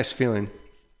nice feeling.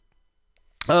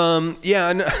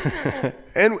 Yeah.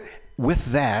 And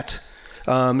with that,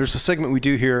 there's a segment we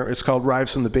do here. It's called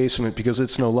Rives from the Basement because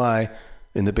it's no lie.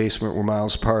 In the basement, we're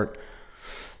miles apart.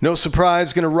 No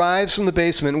surprise, going to Rives from the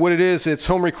Basement. What it is, it's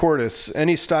home recordings.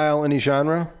 Any style, any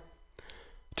genre.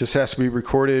 Just has to be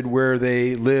recorded where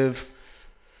they live,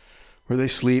 where they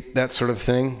sleep, that sort of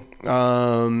thing.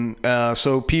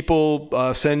 So people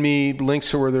send me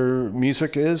links to where their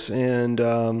music is, and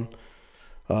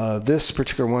this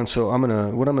particular one. So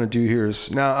what I'm gonna do here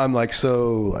is now I'm like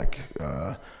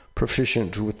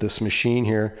proficient with this machine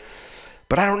here,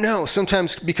 but I don't know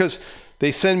sometimes because they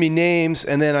send me names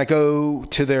and then I go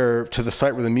to the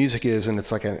site where the music is, and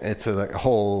it's a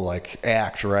whole like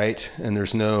act, right? And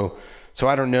so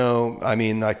I don't know. I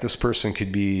mean, like this person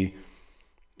could be,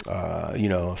 you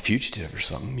know, a fugitive or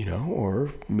something, you know,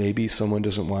 or maybe someone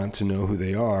doesn't want to know who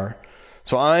they are.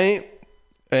 So I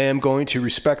am going to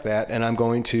respect that, and I'm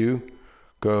going to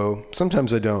go.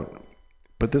 Sometimes I don't,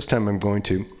 but this time I'm going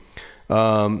to.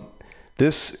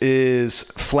 This is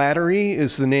Flattery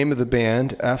is the name of the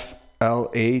band,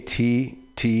 Flattery,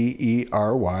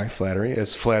 Flattery,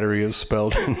 as Flattery is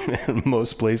spelled in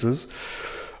most places.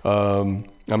 I'm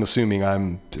assuming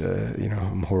I'm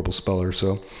a horrible speller,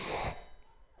 so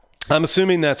I'm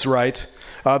assuming that's right.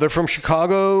 They're from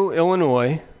Chicago,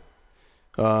 Illinois.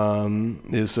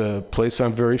 Is a place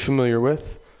I'm very familiar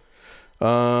with.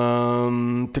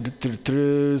 I'm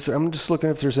just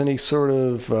looking if there's any sort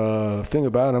of thing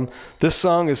about them. This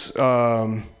song is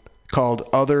called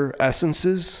Other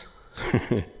Essences.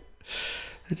 It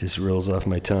just rolls off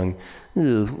my tongue.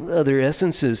 Ooh, Other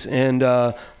Essences. And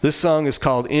this song is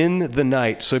called In the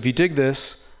Night. So if you dig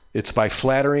this, it's by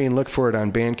Flattery, and look for it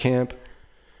on Bandcamp.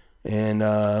 And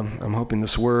I'm hoping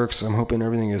this works. I'm hoping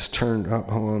everything is turned up.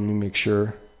 Hold on, let me make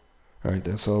sure. All right,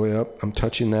 that's all the way up. I'm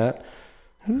touching that.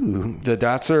 Ooh, the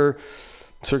dots are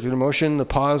circular motion. The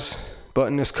pause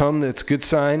button has come. That's a good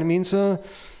sign. It means,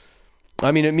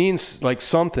 it means like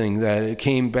something that it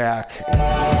came back.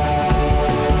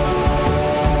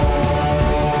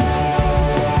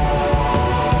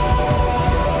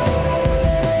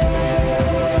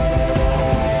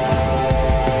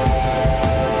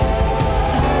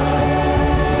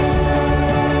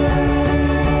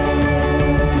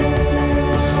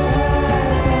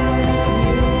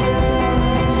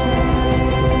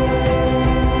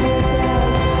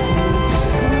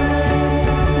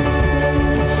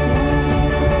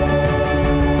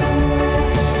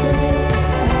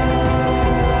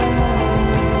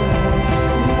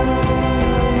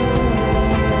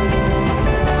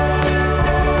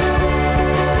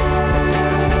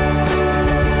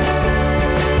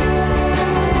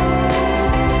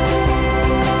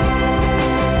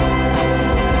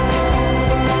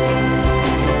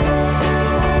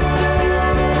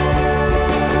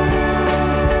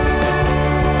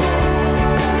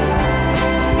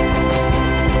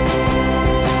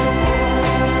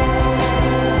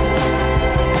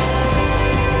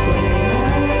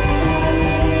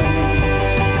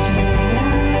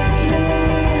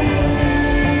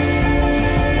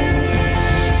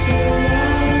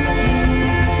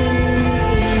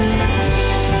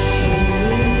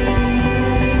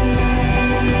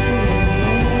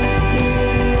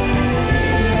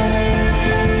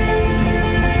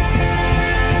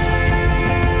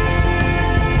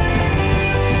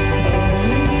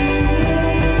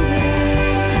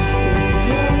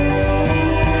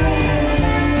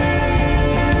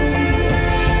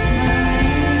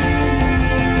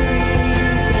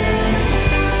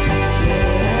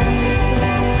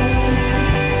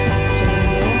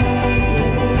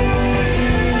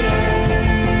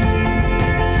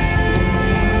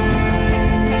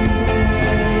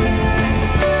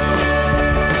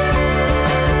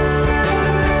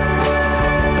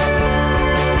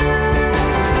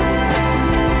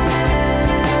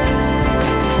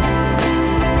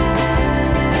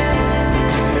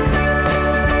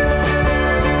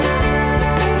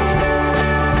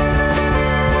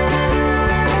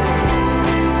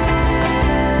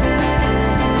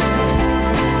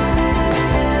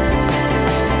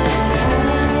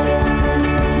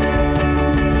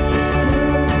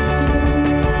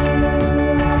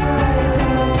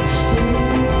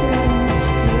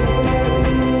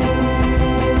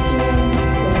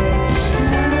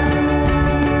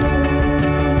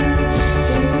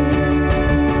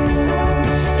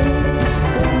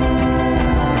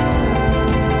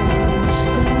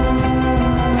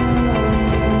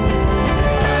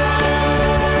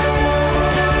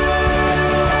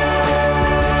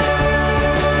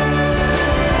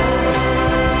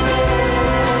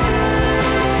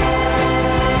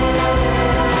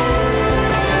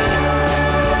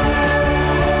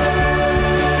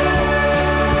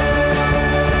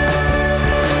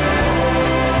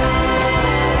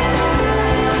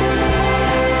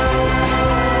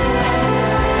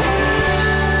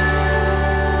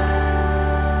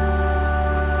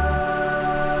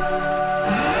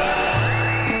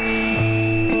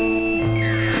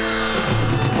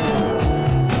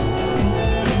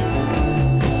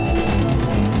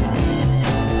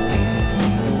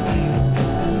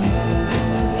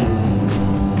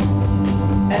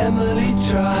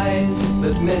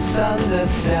 but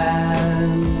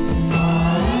misunderstands.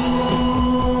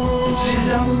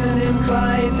 She's often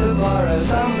inclined to borrow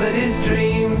somebody's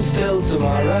dreams till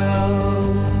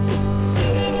tomorrow.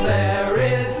 There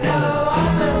is no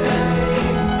other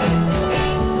day.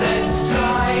 Let's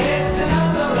try it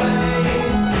another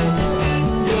way.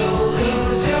 You'll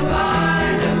lose your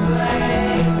mind and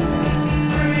play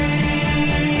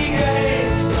free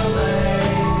games for me.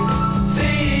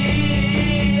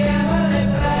 See Emily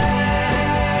play.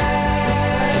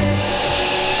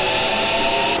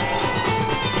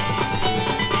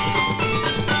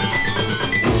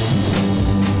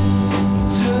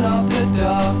 Soon after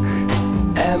dark,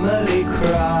 Emily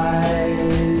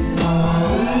cries,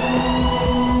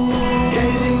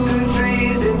 gazing through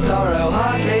trees in sorrow,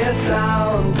 hardly a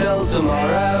sound till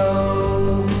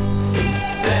tomorrow.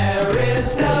 There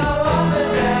is no other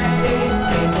day.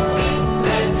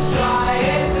 Let's try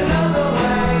it another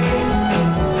way.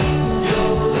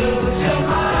 You'll lose your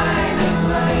mind and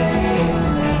play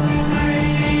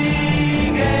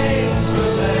free games for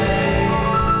me.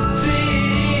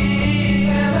 See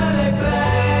Emily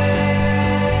play.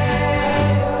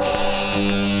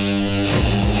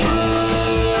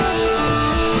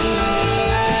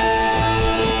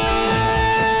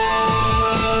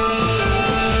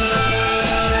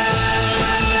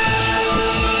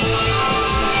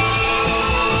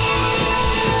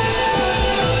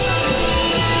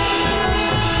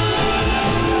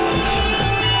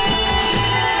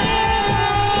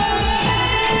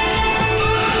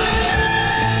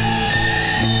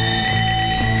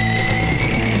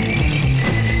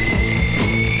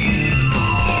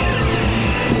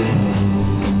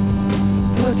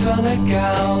 Put on a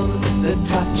gown that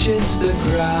touches the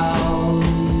ground.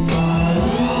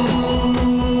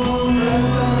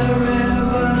 Float on a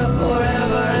river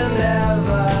forever and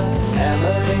ever.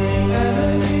 Emily,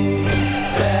 Emily,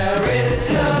 there is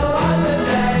no other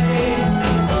day.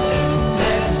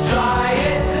 Let's try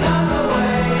it another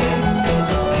way.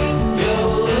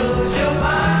 You'll lose your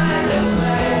mind and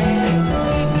play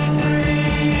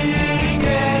free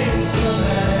games for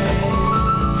me.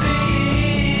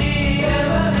 See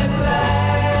Emily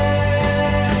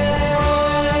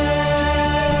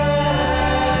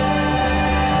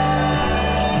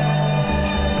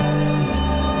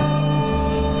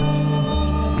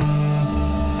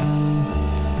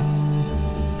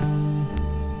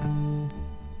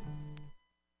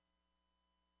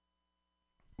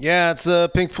Yeah, it's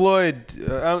Pink Floyd.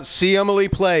 See Emily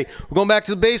play. We're going back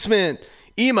to the basement.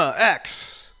 Ema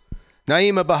X.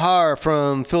 Naima Bahar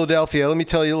from Philadelphia. Let me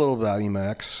tell you a little about Ema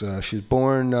X. She was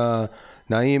born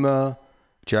Naima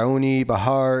Jaouni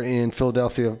Bahar in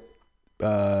Philadelphia,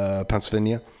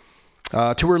 Pennsylvania.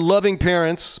 To her loving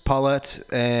parents, Paulette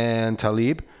and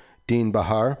Talib Dean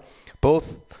Bahar.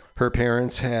 Both her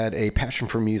parents had a passion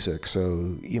for music,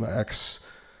 so Ema X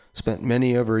spent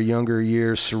many of her younger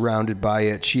years surrounded by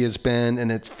it. She has been,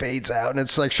 and it fades out, and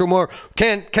it's like, show more.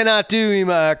 Cannot do,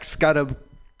 Ema X. Gotta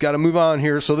move on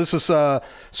here. So this is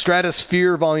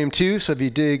Stratosphere Volume 2. So if you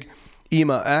dig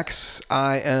Ema X,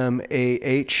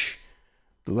 IMAH,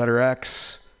 the letter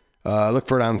X, look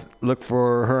for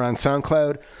her on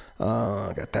SoundCloud.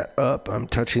 I got that up. I'm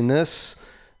touching this.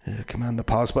 Come on, the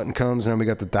pause button comes, and then we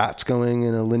got the dots going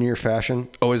in a linear fashion.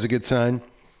 Always a good sign.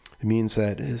 It means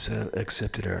that is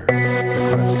accepted our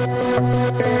request. Yeah.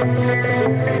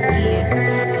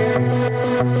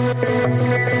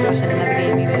 Y'all should have never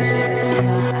gave me that shit.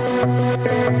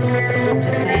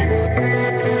 Just saying.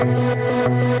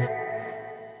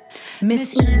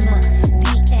 Miss Ema,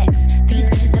 DX. These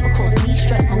bitches never cause me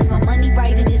stress. Long as my money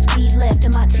right and this weed left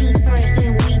and my team fresh,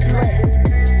 then we blessed.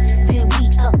 Then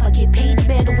we up. I get paid to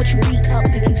battle what you read up.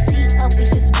 If you see up, it's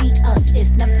just we us.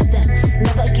 It's never for them,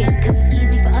 never again. Cause it's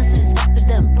easy for us and it's not for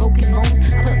them. Broken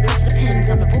bones, I put pressure to pins.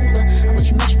 I'm the ruler, I'm what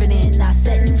you measuring in. I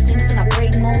set new standards and I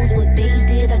break molds. What they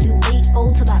did, I do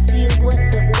eightfold till I see what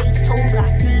the fates told. I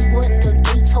see what the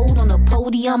gates hold on the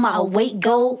podium. I await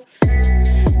gold.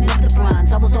 Never the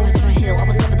bronze, I was always on the hill. I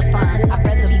was never the fines. I'd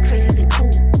rather be crazy than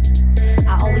cool.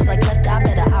 I always like left eye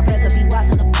better. I'd rather be wise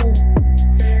than a fool.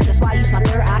 That's why I use my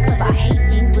third eye clever. I hate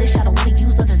English, I don't want to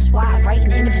use others. That's why I write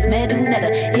in images, mad who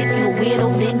netter. If you a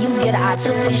weirdo, then you get it. I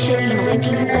took this shit, ain't no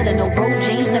thinking you let her. No road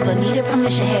James, never needed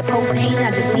permission. Had propane,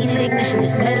 I just needed ignition.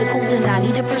 It's medical, then I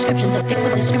need a prescription. To pick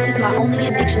with the script is my only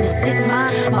addiction. It's sick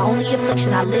mind, my only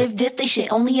affliction. I live this, they shit,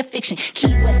 only a fiction.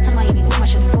 Key West to Miami, where my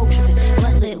shit be road tripping.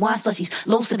 Blunt lit, wine slushies,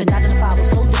 low sipping, dodging the bottles,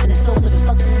 slow dipping, and so living.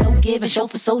 Fuck this, no giving,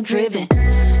 chauffeur so driven.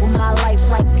 With my life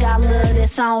like I love that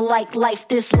sound like life.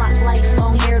 This life,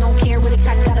 long hair, don't care what it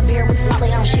got a bear with a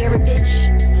spotlight, I don't share it, bitch.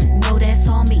 No, that's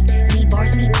all me. Need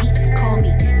bars, need beats, call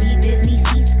me. Need biz, need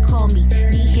seats, call me.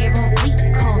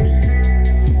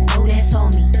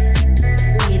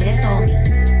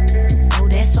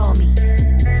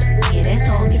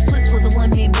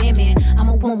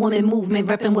 one-woman movement,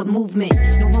 repping with movement.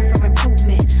 No room for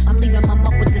improvement. I'm leaving my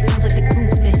muck with the sounds like the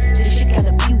groomsmen. This shit got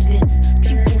a few dents.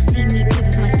 Pupils see me, kids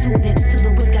is my students. Till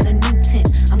the whip got a new tint.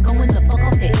 I'm going the fuck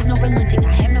off, there is no relenting.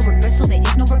 I have no regrets, so there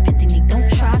is no repenting. They don't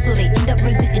try, so they end up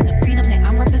resenting the freedom that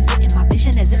I'm representing. My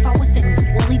vision as if I was sentenced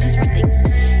with only different things.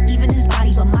 Even his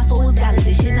body, but my soul is godly.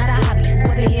 This shit not a hobby.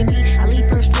 Whoever hear me, I leave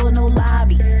first floor, no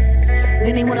lobby.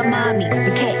 Then they wanna mob me.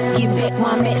 The cat, get back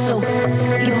where I'm at, so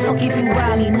give a fuck if you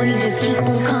rob me. Money just keep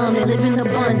on coming. Live in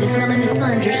abundance, smelling the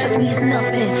sun. Just trust me, it's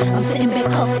nothing. I'm sitting back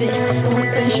huffing. Don't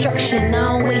wait for instruction.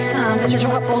 I don't waste time. Measure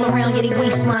up all around, get a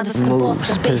waistline. Just the boss,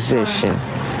 the position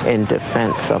in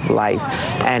defense of life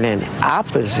and in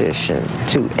opposition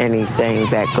to anything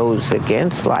that goes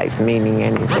against life, meaning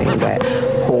anything that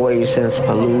poisons,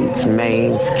 pollutes,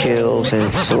 maims, kills,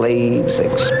 enslaves,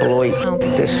 exploits.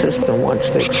 This system wants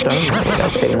to exterminate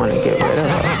us. They want to get rid of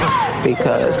us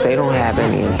because they don't have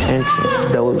any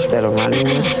intention. Those that are running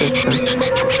this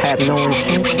system have no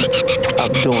intention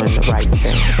of doing the right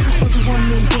thing.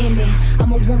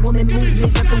 I'm a one-woman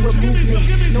movement, repping with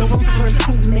movement. No room for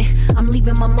improvement. I'm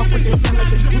leaving my muck with the sound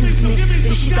like a groomsman.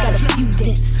 This shit got a few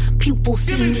dents. Pupils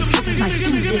see me, kids is my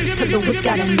students. Till the whip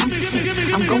got a new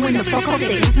tint. I'm going the fuck off,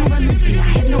 there is no relenting. I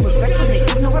have no regrets, so there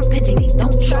is no repenting. They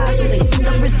don't try, so they end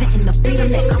up resenting the freedom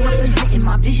that I'm representing.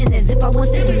 My vision as if I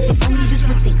was sentenced with only just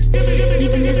with things.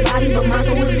 Leaving this body, but my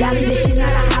soul is godly. This shit not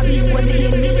a hobby. Whoever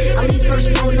hear me, I leave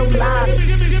first floor, no lobby.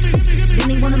 Then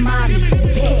they wanna mob me.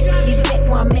 Get back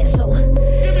where I'm at, so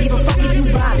give a fuck if you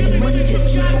rob me. Money just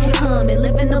keep on coming.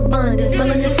 Live in abundance,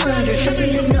 smelling the sun. Just trust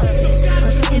me, it's nothing.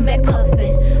 I'm sitting back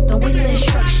puffing. Don't wait for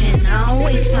instruction. I don't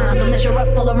waste time. Don't measure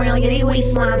up all around, yeah, they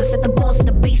waistlines. I set the balls to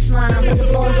the baseline. But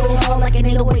the balls go hard like an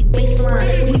 808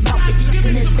 baseline. We bout to eat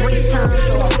in this grace time.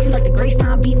 So I hope you like the grace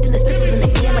time. Beef in this pistols in the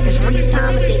air like it's race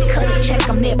time. If they cut a check,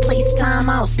 I'm there place time.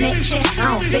 I don't Snapchat,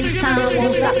 I don't FaceTime.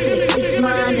 Won't stop till they place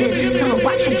mine. Then tell them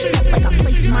watch how you step like I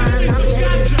place mine. I'm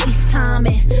the space time.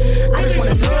 And I just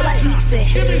want a girl like me said.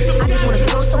 I just want a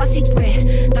girl so I see bread.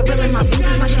 The real in my veins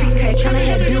is my street cred. Tryna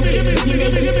have Bill Gates,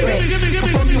 billionaire get bread.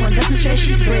 Portfolio investment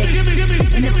strategy bread.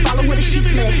 And never follow where the sheep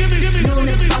led. No,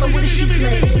 never follow where the sheep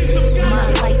led. My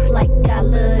life like I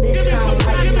love this. I don't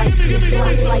like life this.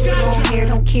 Life like long hair.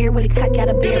 Don't care what it cock got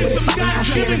a bear. With a spot and I'm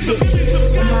sharing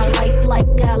bitch. My life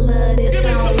like I love this. I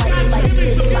don't like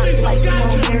this. Life like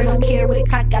long hair. Don't care what it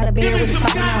cock got a bear. With a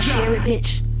spot and I'm share it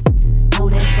bitch. No,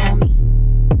 that's on me.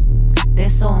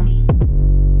 That's on me.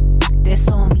 That's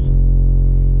on me.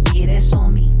 Yeah, that's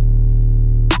on me.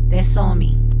 That's on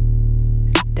me.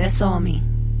 That's on me.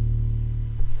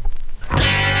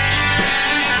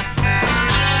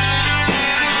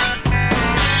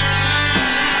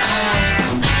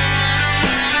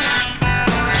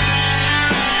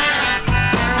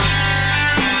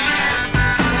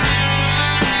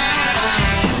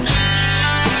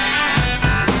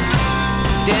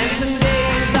 Dancing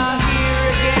days are here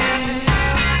again.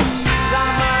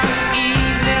 Summer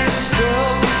evenings go.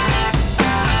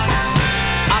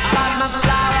 I've got my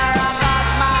flower, I've got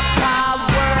my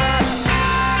power.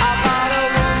 I've got a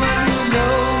woman who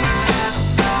knows.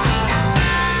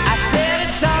 I said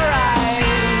it's alright,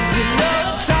 you know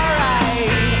it's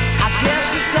alright. I guess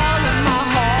it's all in my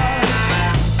heart.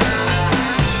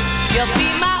 You'll be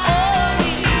my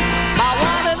only, my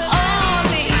one and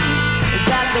only. Is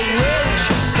that the way it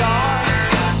should start?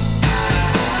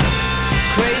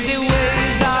 Crazy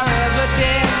ways are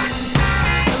evident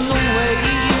in the way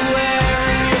you wear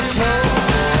your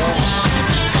clothes.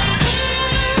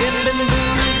 Timbin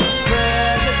Blues is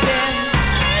president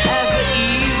as the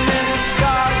evening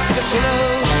starts to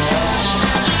close.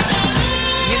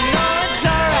 You know it's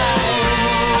alright,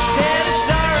 I said it's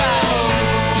alright.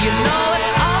 You know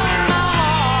it's all in my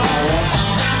heart.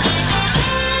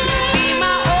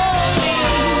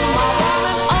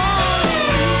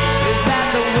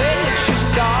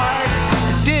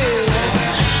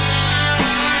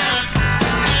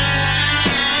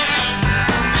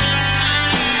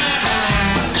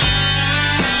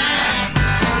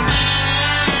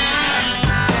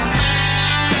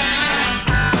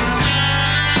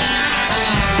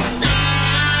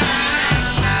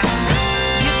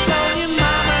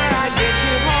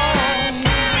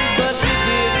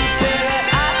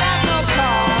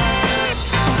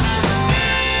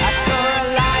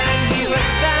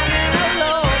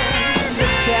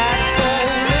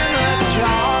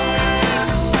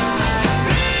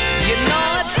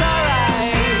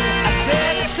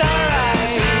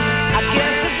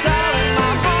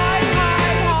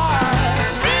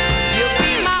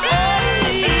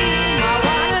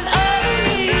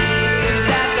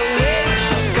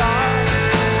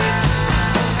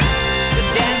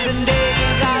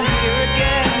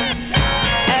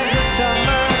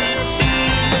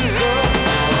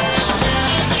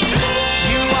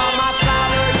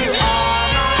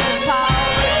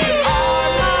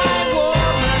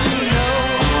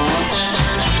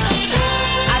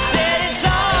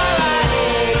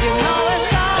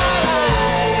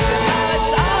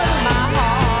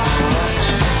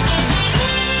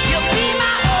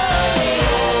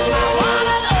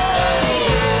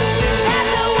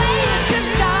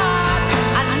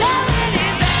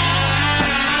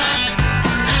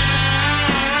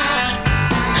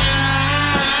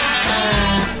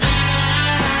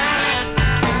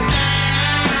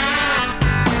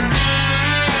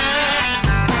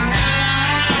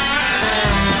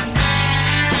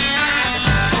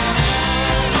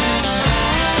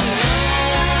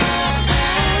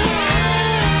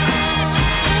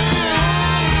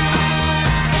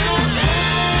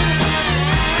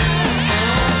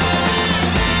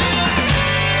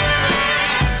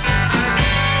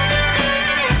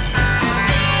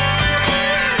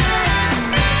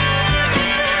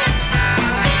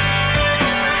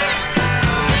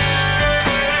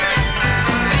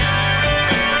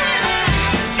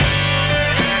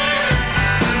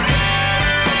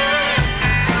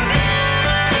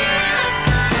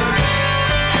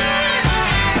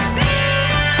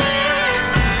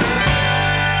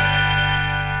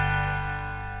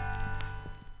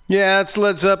 Yeah, it's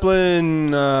Led Zeppelin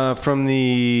from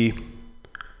the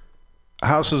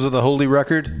Houses of the Holy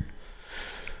record.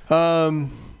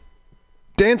 Dancing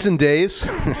Days.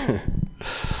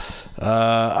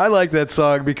 I like that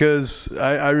song because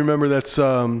I remember that's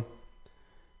that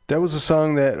was a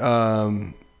song that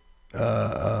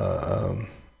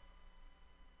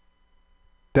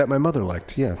that my mother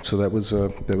liked. Yeah, so that was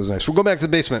nice. We'll go back to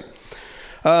the basement.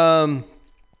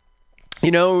 You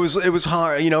know, it was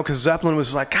hard, you know, because Zeppelin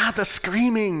was like, God, the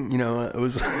screaming, you know, it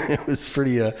was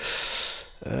pretty,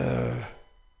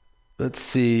 let's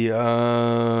see.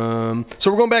 So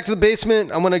we're going back to the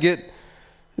basement. I'm going to get,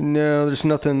 no, there's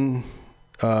nothing.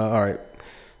 All right.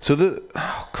 So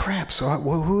oh crap. So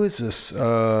who is this?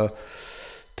 So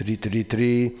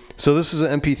this is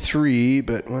an MP3,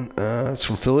 but it's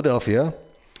from Philadelphia.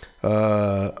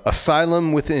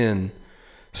 Asylum Within.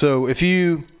 So if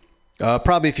you,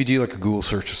 probably if you do like a Google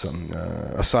search or something,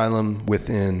 Asylum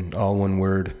Within, all one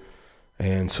word.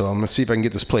 And so I'm going to see if I can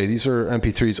get this played. These are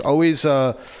MP3s. It's always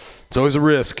a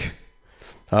risk.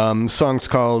 The song's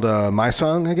called My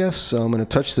Song, I guess. So I'm going to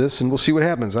touch this and we'll see what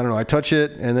happens. I don't know. I touch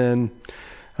it and then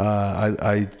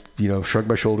I shrug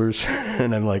my shoulders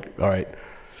and I'm like, all right,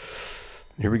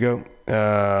 here we go.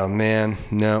 Man,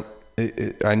 no,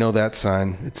 I know that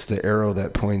sign. It's the arrow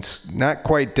that points not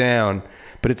quite down,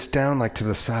 but it's down like to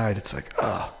the side. It's like,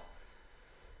 oh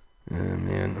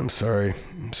man, I'm sorry.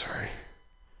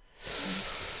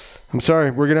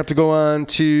 We're gonna have to go on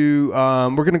to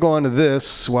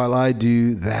this while I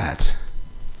do that.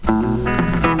 Train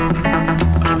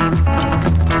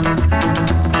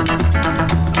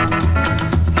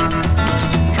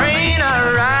I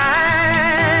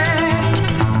ride,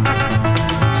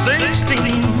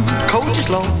 16 coaches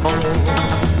long.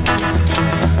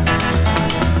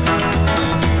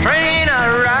 Train I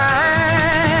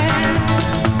ride,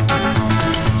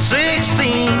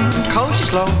 16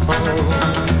 coaches long.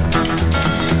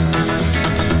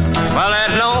 Well,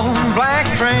 that long black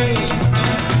train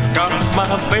got my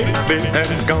baby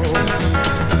and gone.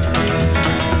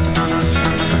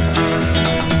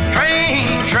 Train,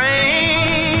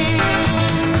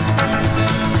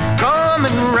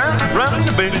 coming round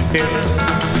the bend.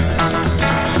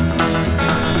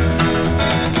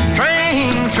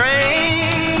 Train,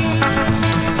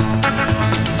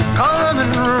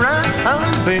 coming round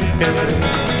the bend.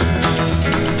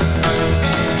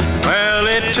 Well,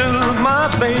 it took my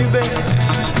baby,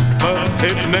 but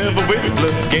it never will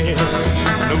again.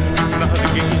 No, not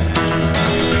again.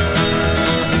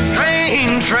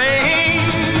 Train,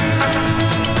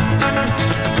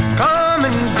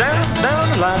 coming down the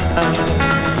line.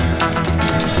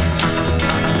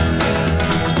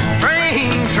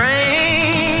 Train,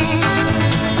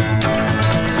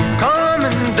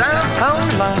 coming down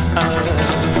the line.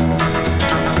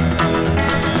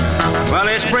 Well,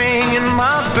 it's bringing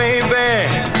my baby,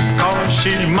 'cause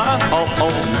she's mine, oh,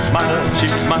 mine,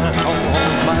 she's mine, oh,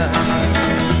 mine.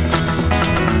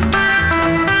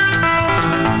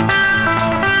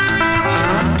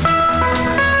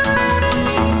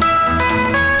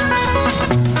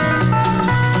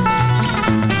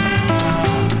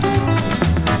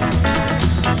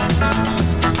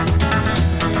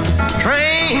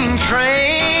 Train,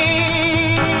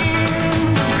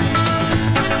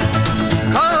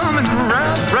 coming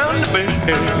round the bend.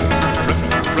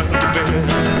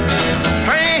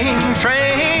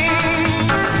 Train,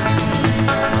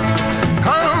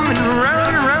 coming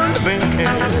round the bend.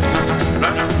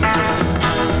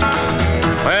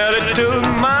 Well, it took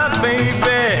my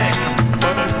baby,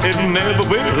 but it never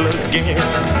will again.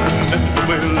 Never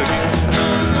will again.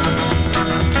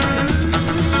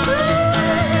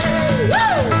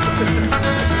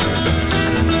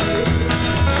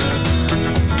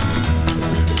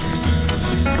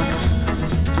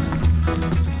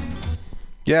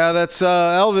 Yeah, that's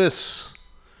Elvis.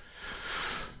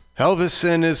 Elvis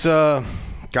and his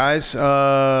guys.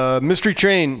 Mystery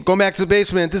Train. Going back to the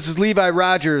basement. This is Levi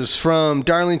Rogers from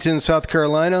Darlington, South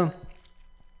Carolina.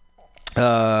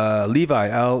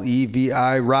 Levi,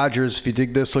 Levi Rogers. If you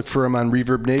dig this, look for him on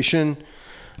Reverb Nation.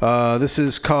 This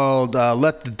is called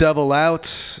Let the Devil Out.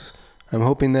 I'm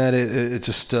hoping that it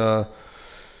just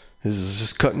is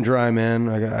just cut and dry, man.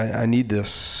 I need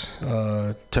this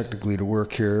technically to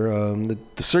work here. The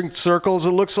circles, it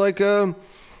looks like. Here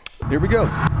we go.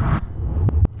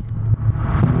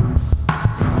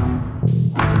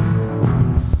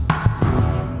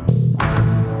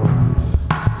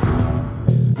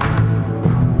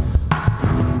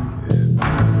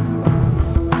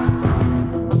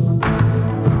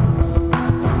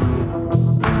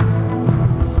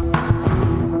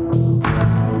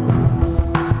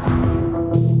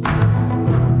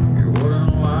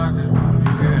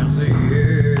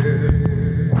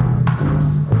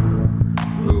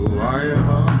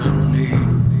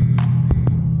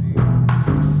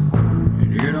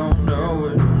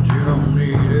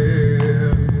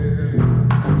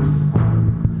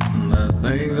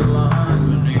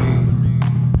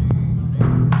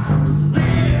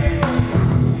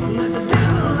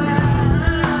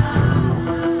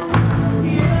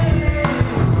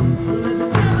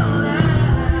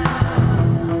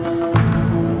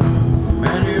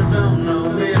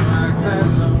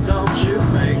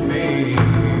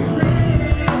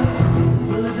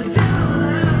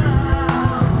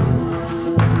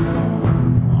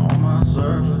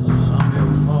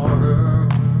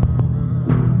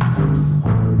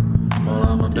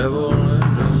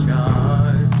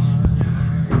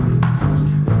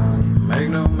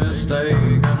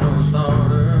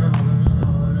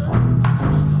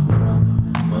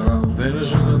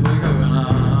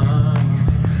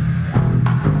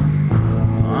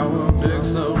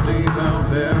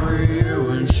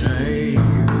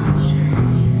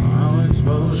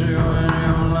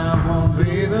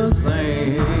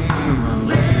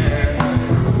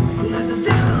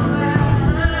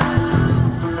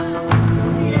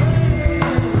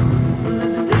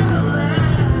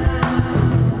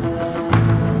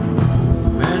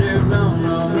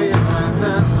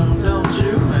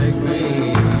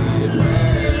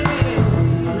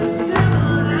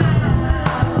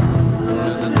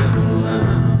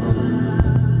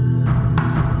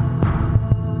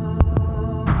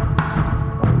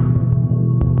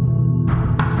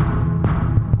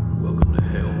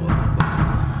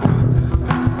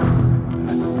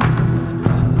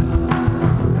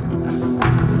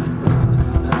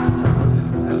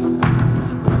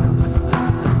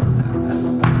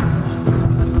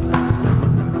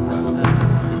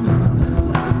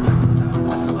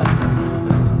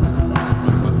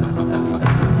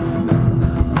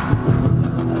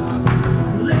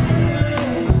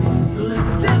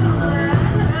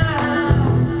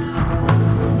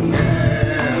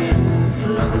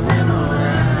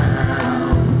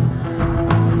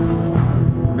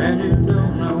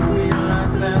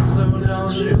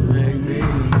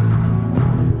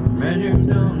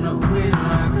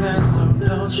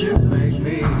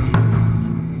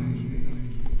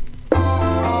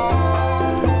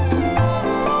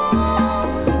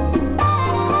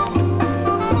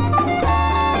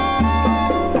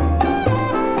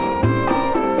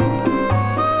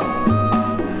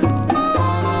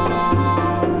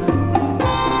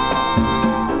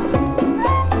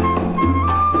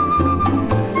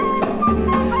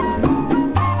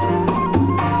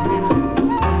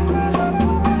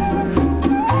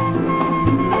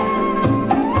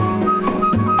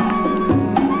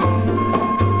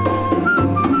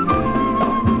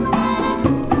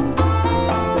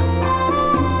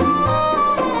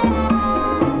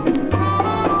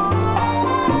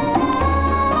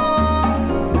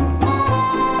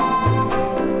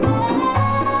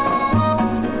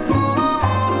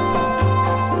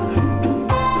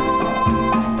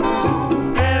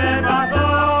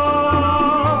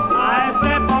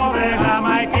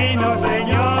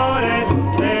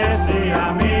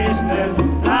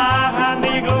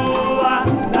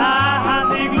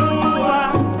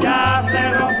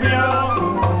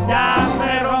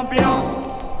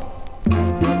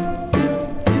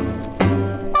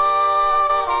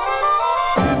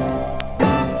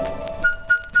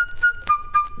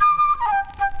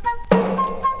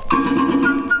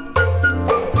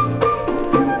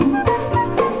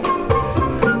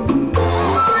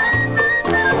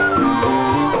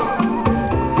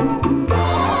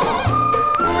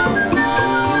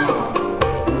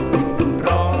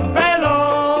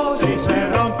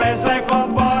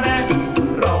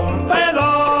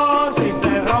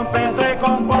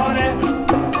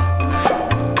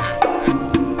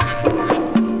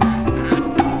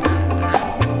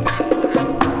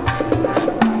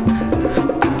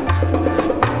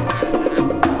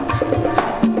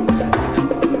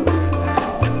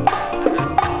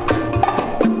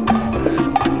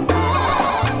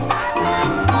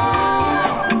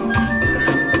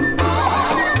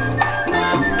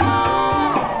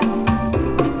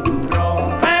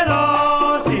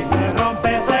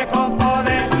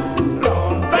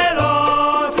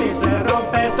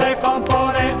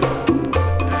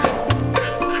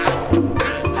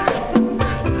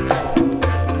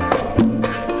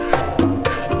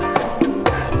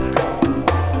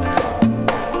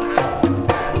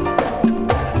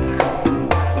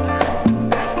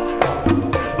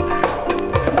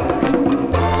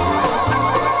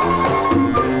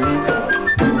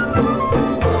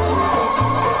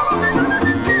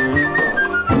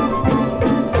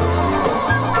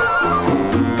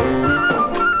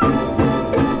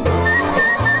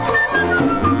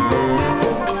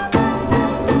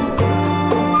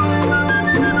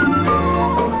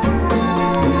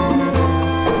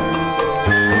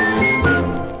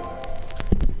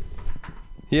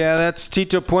 Yeah, that's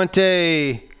Tito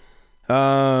Puente,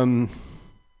 the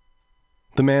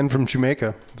man from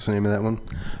Jamaica. That's the name of that one.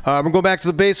 We're going back to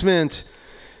the basement.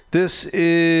 This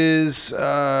is,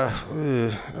 hey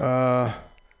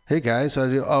guys,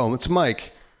 it's Mike.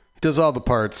 He does all the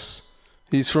parts.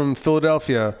 He's from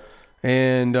Philadelphia,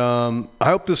 and I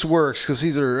hope this works because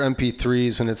these are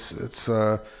MP3s, and it's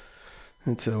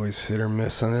always hit or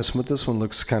miss on this one. But this one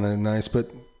looks kind of nice,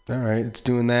 but. All right, it's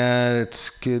doing that. It's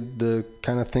good. The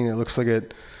kind of thing that looks like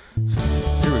it.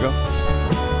 Here we go.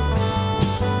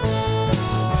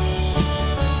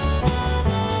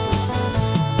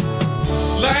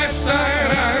 Last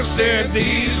night I said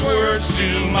these words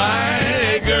to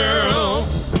my girl.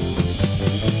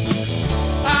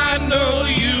 I know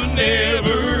you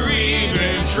never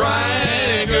even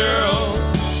tried, girl.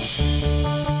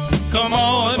 Come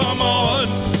on, come on,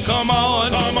 come on,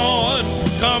 come on,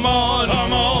 come on,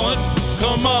 come on,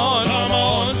 come on, come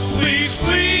on. Please,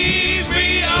 please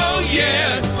me, oh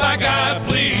yeah, like I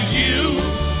please you.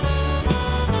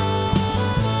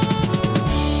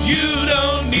 You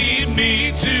don't need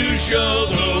me to show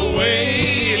the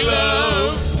way,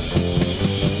 love.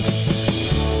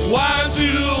 Why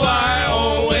do I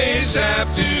always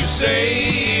have to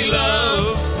say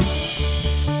love?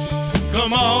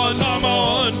 Come on, come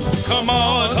on, come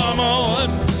on, come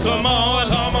on, come on,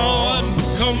 come on,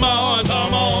 come on,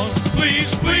 come on.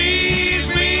 Please,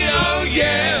 please me, oh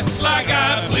yeah, like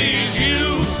I please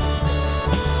you.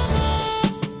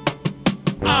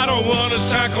 I don't want to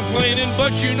sound complaining,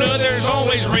 but you know there's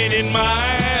always rain in my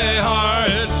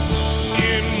heart.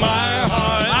 In my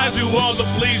heart, I do all the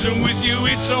pleasing with you.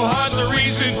 It's so hard to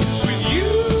reason with you.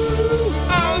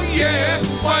 Oh yeah,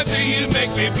 why do you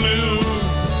make me blue?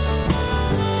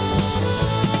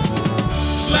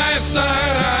 Last night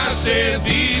I said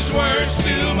these words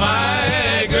to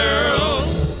my girl.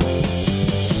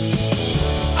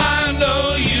 I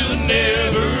know you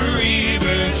never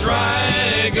even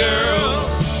tried, girl.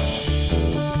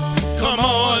 Come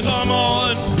on, come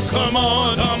on, come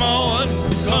on, come on,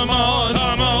 come on,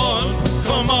 come on,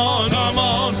 come on, come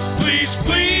on. Please,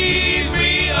 please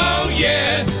me, oh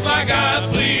yeah, like I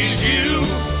please you.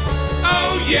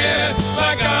 Oh yeah,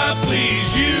 like I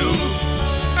please you.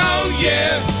 Oh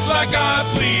yeah, like I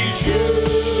please you.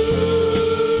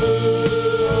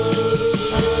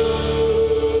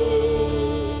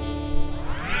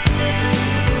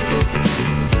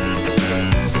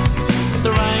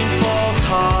 The rain falls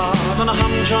hard on a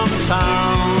humdrum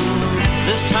town.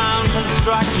 This town has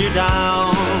dragged you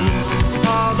down.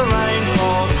 Oh, the rain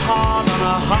falls hard on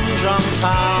a humdrum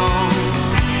town.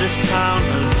 This town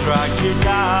has dragged you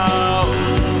down.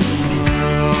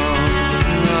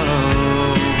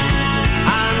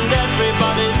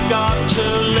 Everybody's got to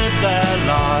live their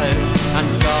life, and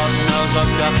God knows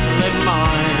I've got to live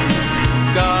mine.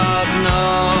 God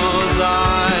knows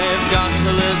I've got to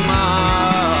live mine.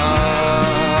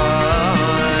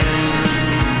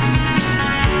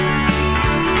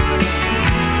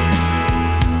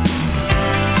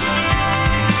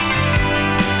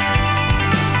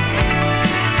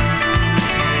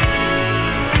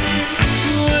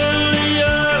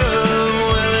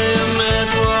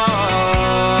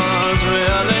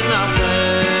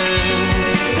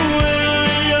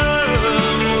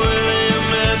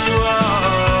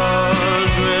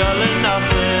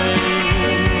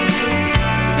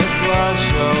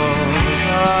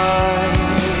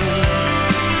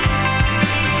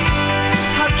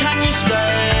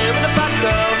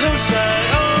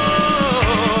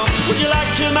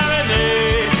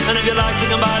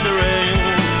 By the ring,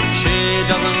 she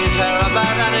doesn't care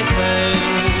about anything.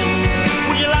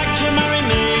 Would you like to marry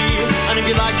me? And if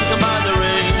you like to come by the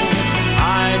ring,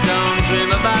 I don't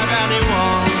dream about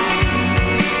anyone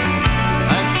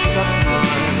except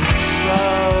myself.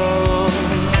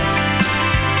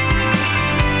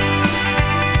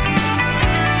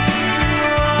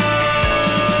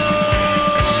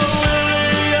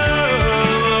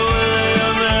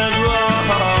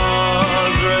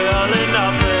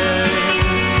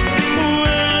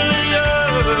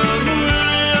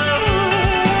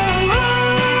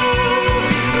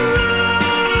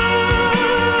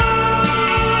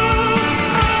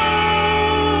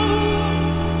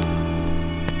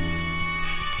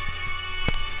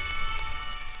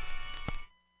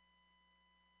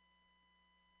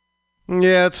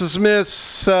 Yeah, it's the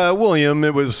Smiths. William,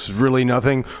 it was really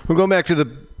nothing. We're going back to the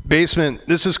basement.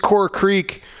 This is Core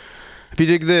Creek. If you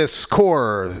dig this,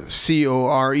 Core,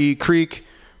 C-O-R-E, Creek,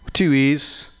 with two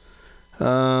E's.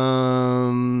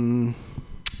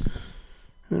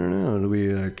 I don't know. Do we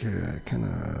kind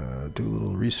of do a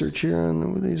little research here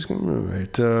on what these going?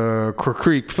 Right,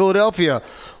 Creek, Philadelphia.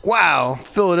 Wow,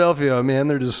 Philadelphia, man,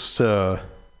 they're just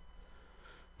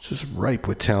ripe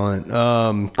with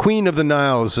talent. Queen of the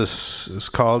Nile is this is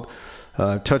called.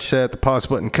 Touch that. The pause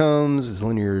button comes. The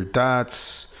linear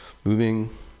dots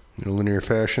moving in a linear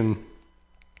fashion.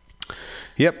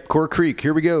 Yep, Core Creek.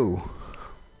 Here we go.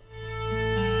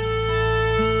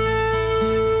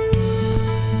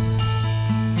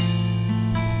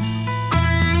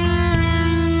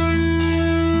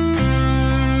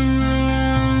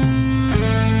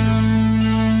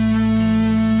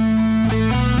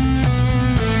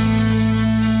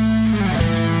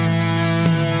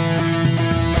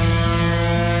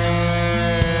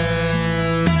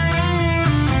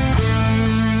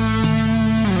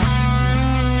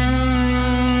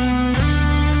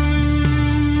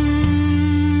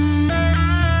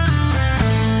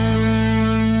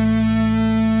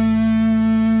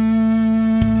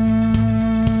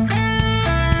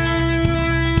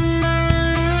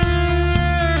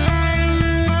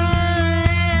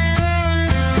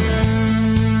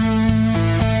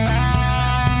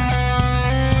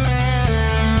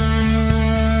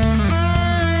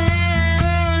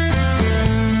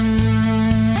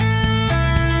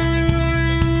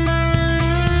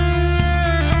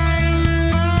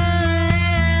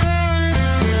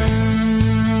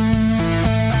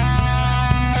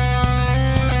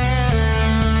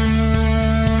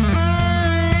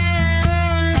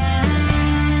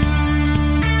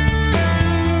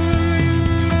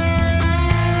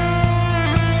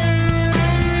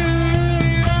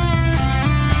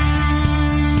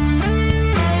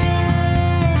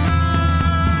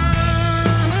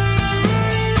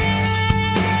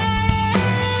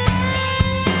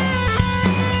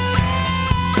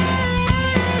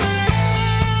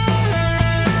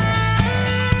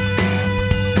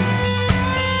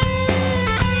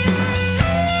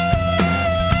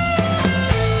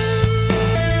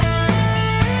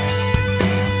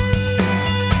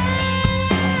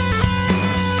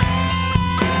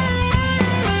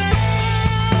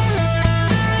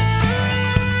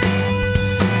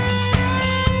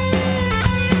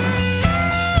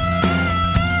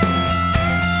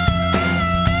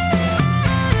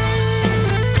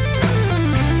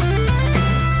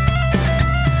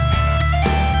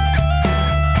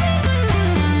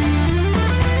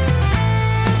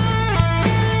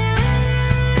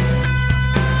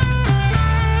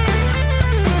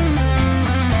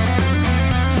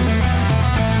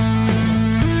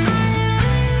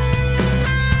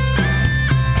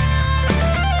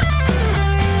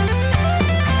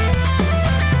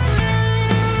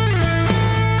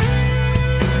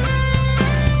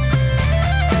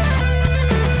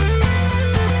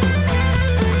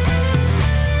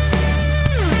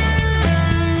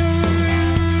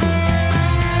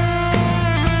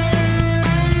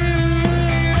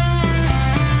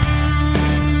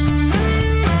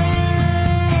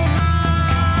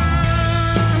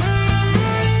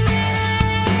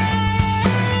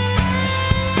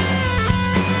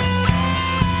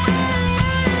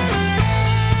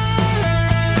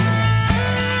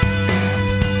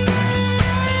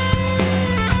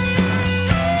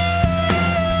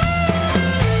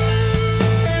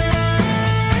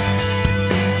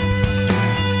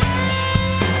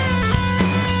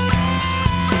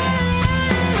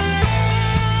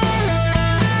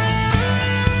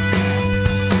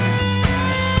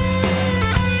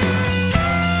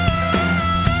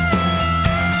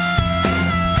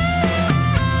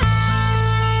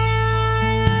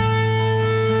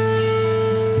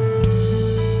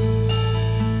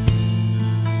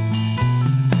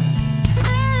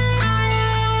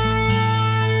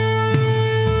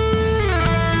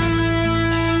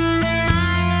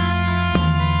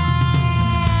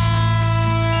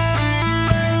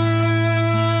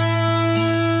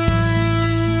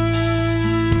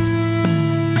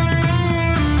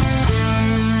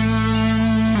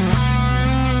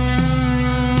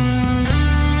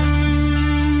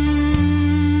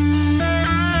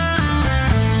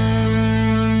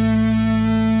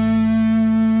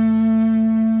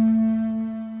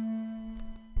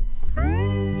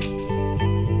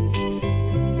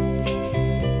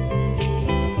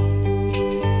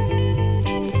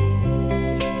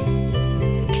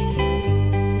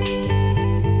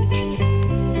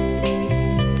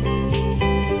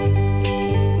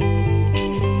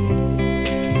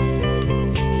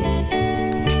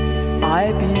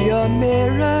 I be a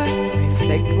mirror,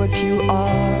 reflect what you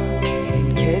are,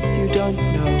 in case you don't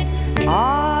know.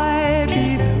 I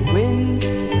be the wind,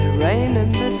 the rain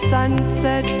and the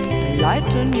sunset, the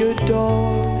light on your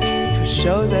door, to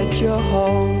show that you're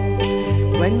home.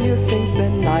 When you think the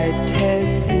night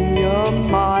has seen your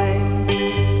mind,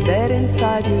 that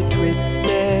inside you're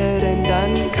twisted and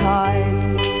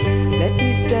unkind. Let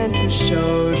me stand to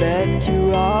show that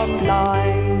you are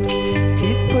blind.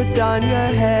 Please put down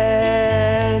your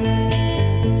hands,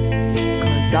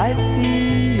 'cause I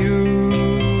see you.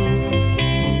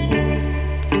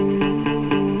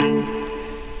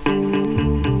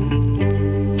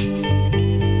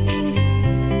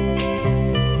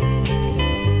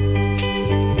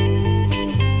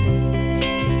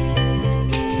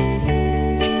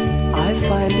 I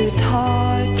find it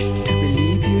hard to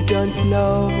believe you don't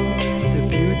know the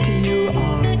beauty you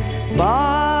are.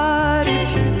 But if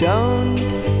you don't,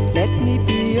 let me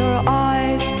be your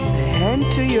eyes, a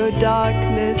hand to your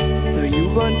darkness, so you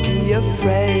won't be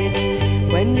afraid.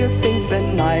 When you think the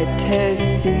night has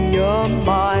seen your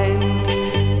mind,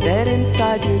 that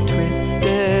inside you're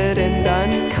twisted and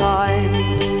unkind.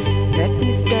 Let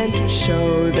me stand to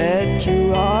show that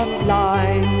you are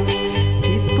blind.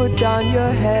 Please put down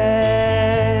your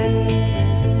hands,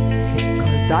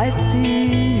 'cause I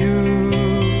see you.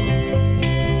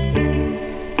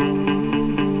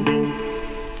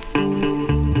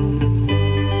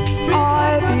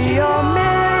 I be your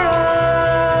mirror,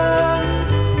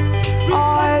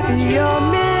 I be your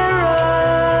mirror,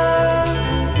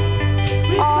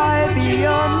 I be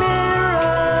your mirror,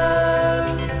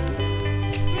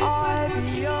 I be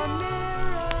your mirror.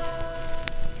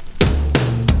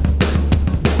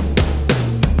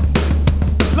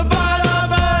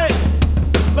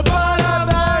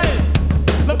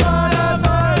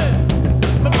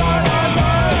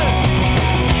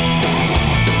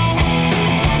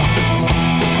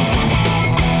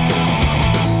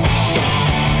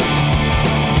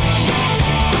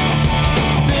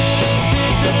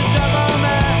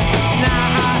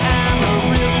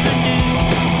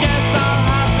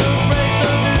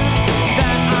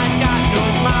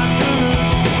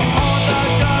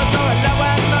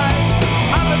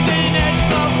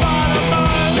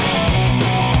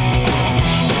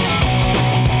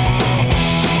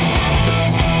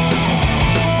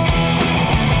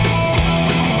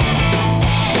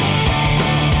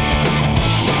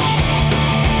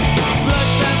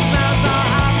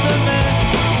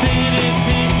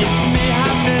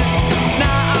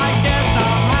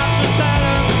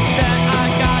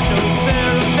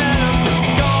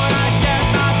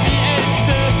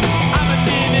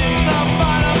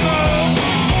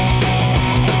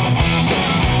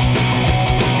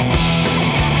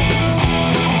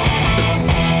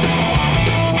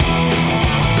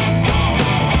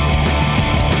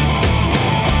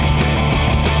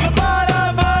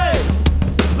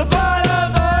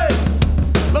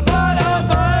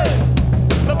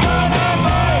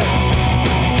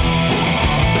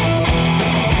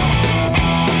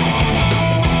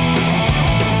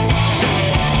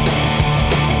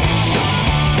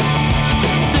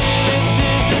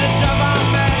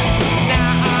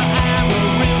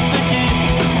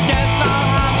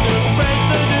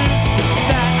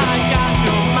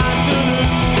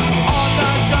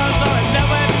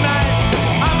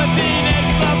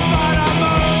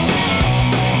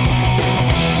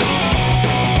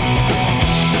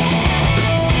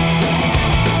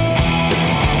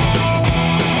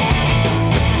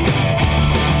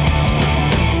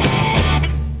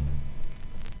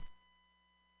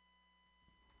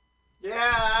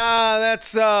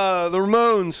 That's the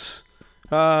Ramones.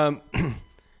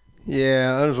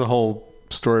 Yeah, there's a whole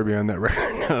story behind that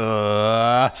record.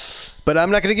 But I'm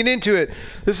not going to get into it.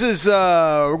 This is,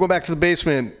 we're going back to the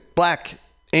basement. Black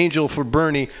Angel for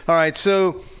Bernie. All right,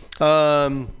 so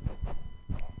I'm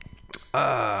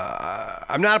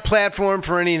not a platform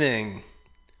for anything.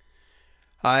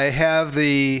 I have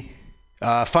the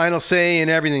final say in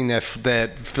everything that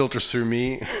filters through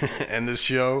me and this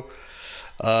show.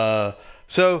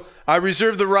 So I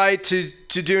reserve the right to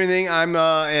do anything. I'm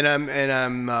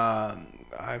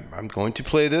going to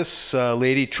play this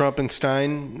Lady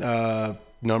Trumpenstein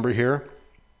number here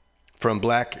from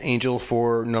Black Angel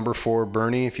for number 4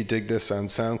 Bernie. If you dig this on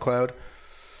SoundCloud,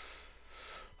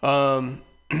 and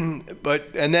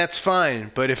that's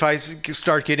fine. But if I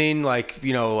start getting like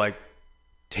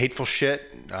hateful shit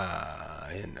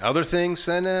and other things,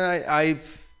 then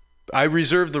I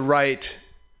reserve the right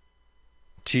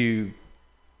to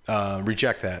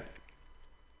reject that,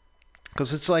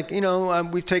 because it's like,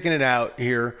 we've taken it out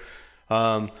here,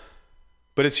 but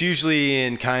it's usually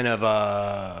in kind of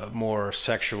a more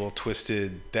sexual,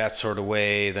 twisted, that sort of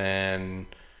way than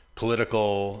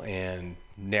political and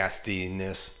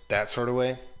nastiness, that sort of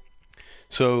way.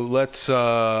 So let's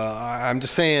I'm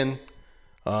just saying,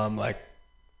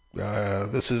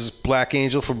 This is Black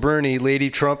Angel for Bernie, Lady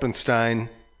Trumpenstein.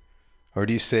 Or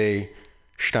do you say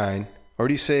Stein? Or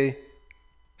do you say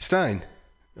Stein?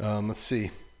 Let's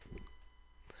see.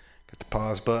 Got the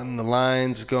pause button. The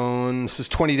line's going. This is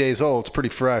 20 days old. It's pretty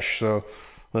fresh, so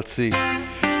let's see.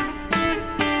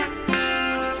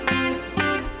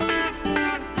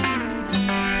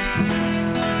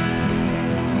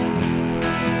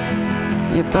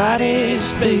 Your body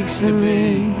speaks to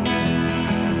me,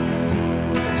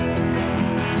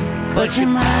 but your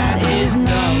mind is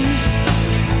numb.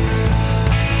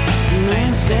 Your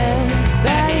man says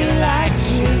that he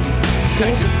likes you,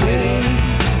 'cause you're pretty,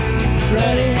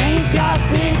 slutty, ain't got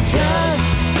pictures.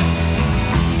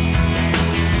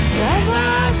 As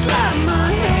I slap my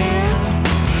hand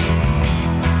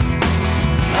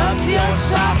up your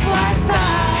soft white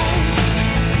thighs,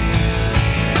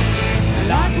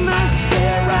 lock my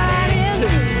stare right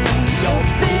into your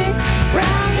big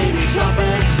brown lady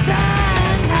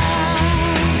Trumpenstein eyes.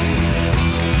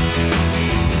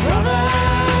 Brother,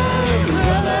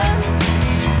 brother,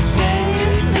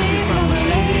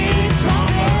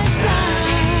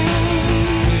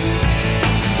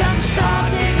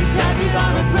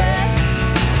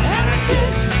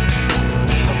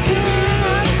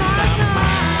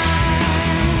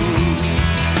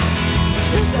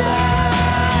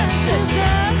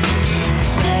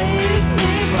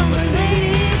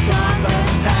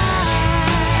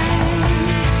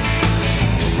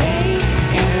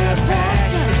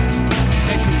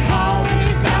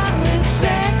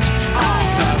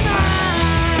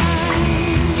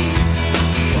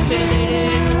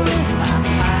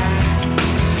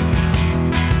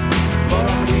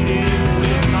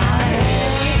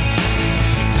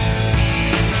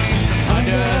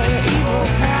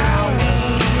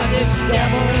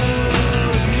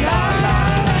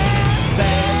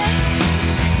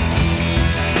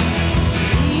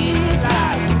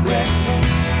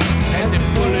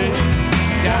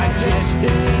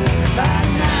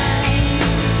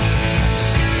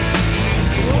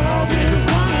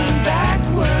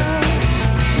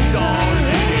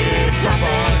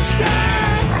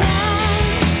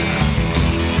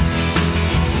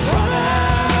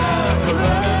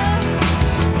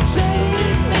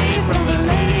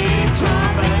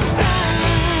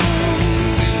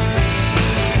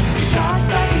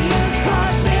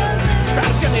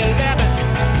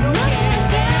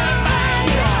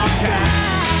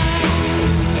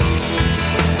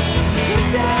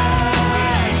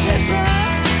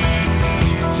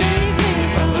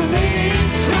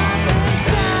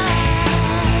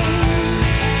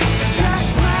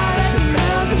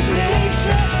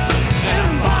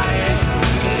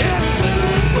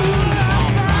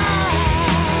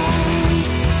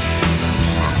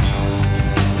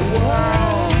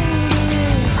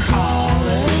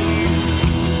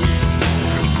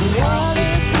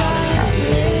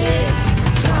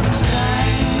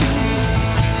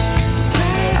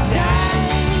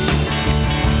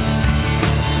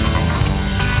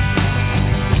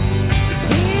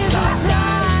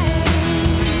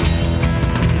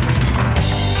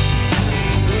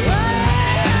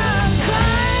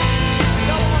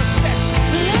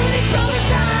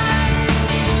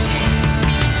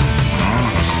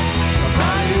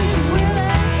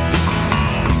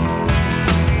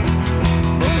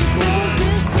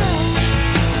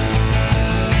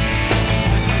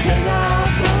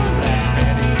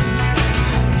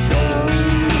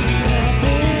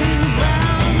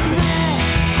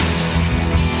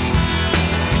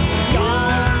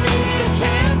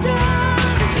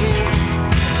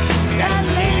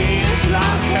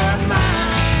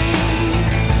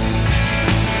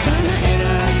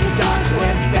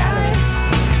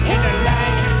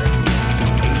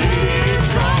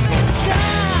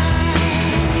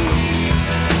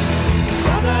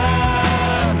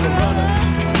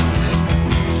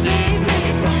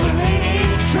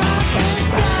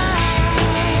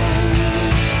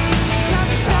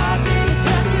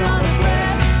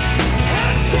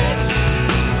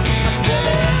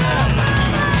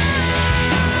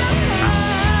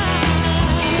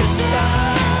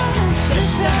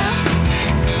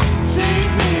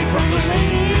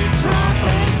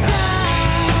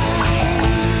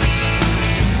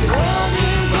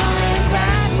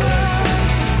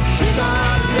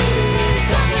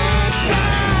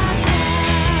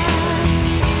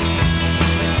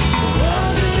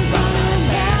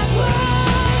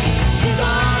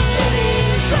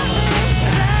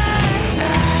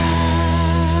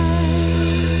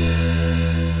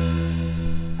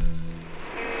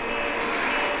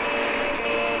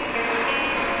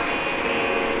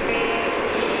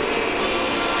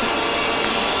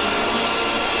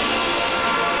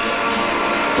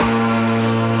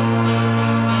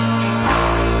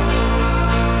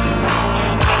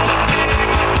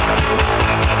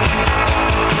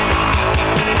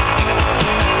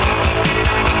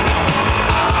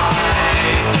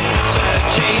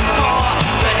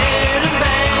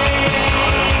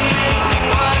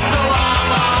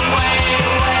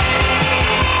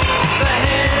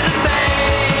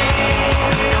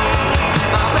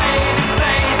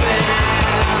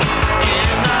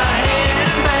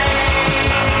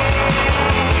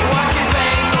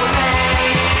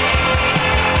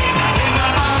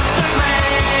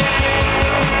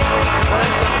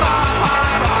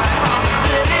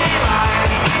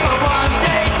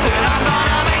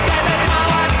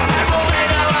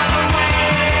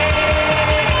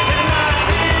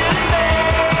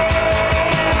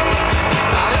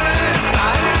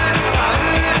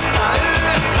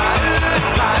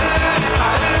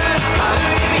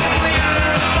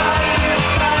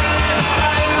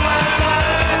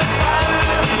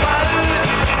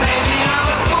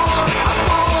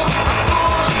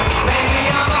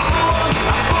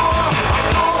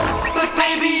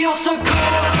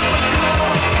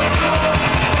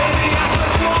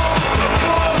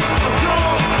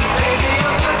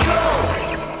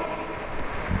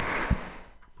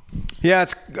 Yeah,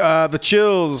 it's the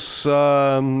Chills.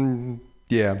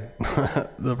 Yeah,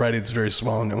 the writing's very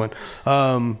small in that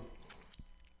one.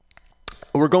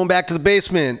 We're going back to the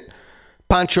basement.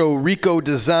 Pancho Rico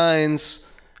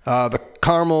Designs, the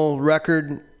Carmel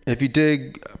record. If you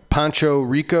dig Pancho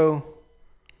Rico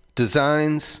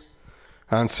Designs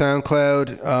on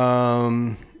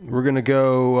SoundCloud, we're gonna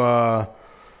go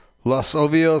Los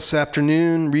Ovios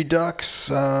Afternoon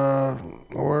Redux,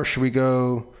 or should we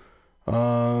go?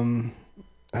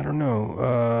 I don't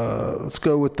know. Let's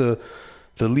go with the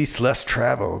least less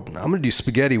traveled. I'm gonna do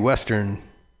Spaghetti Western.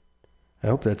 I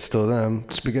hope that's still them.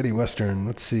 Spaghetti Western.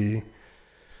 Let's see.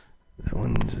 That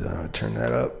one's turn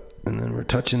that up, and then we're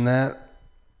touching that.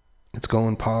 It's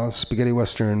going pause. Spaghetti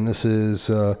Western. This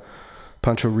is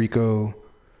Pancho Rico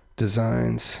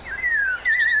Designs.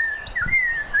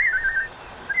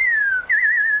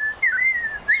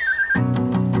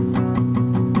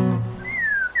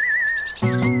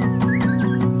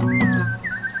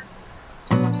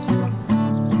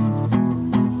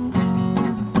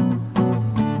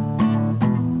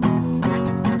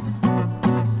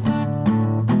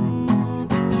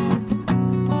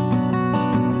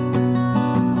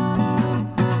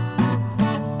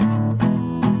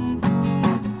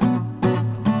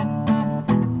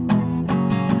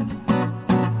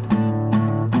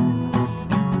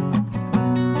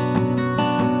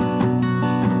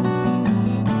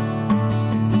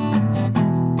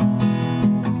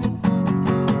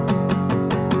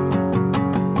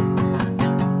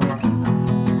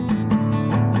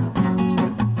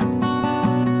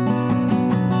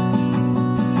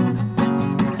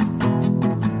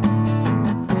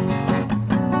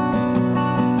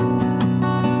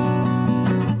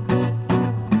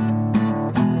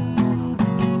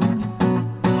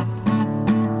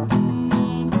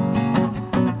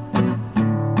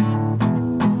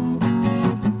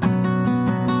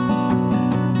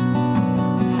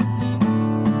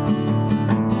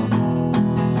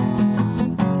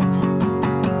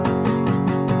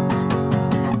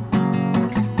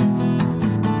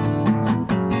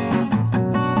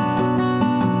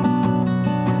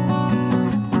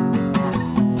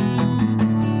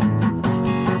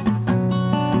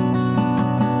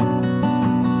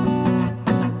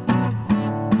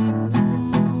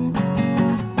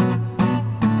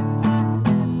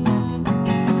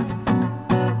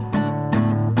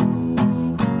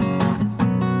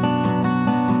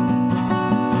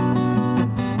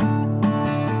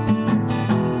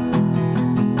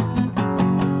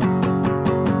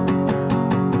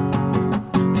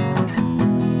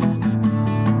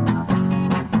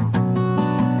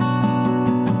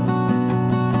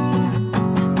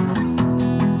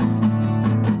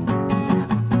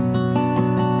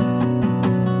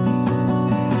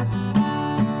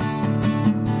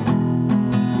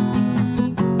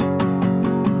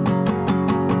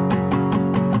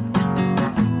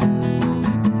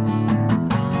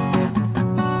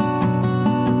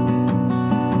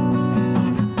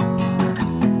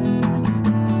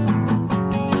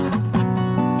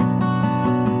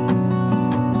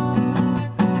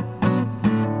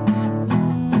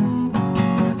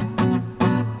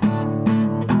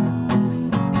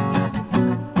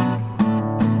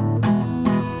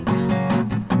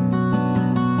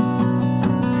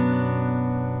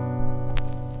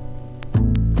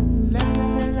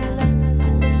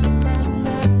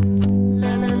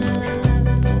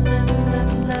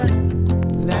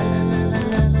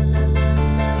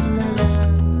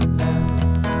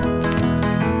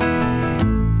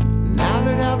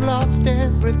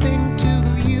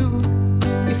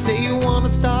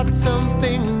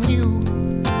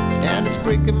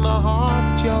 breaking my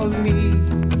heart you're leaving.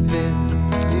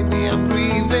 Baby, I'm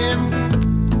grieving.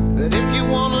 But if you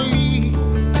wanna leave,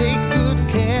 take good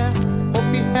care.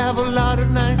 Hope you have a lot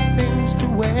of nice things to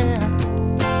wear.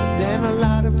 But then a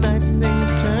lot of nice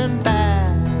things turn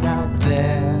bad out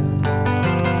there.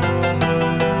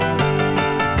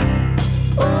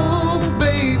 Oh,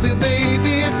 baby,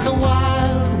 baby, it's a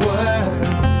wild world.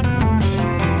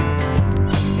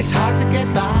 It's hard to get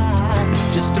by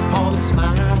just upon a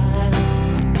smile.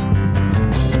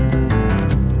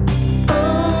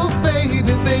 Oh, baby,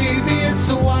 baby, it's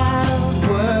a wild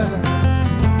world.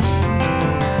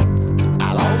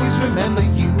 I'll always remember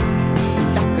you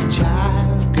like a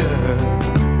child, girl.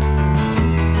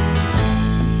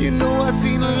 You know I've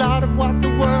seen a lot of what the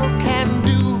world can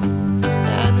do,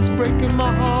 and it's breaking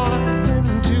my heart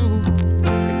in two,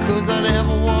 because I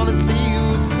never want to see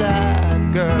you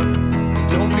sad, girl.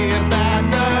 Don't be a bad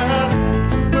girl,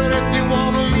 but if you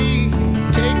want to leave,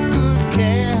 take good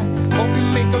care. Hope you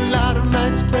make a lot of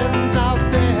nice friends out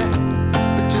there,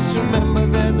 but just remember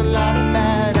there's a lot of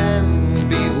bad and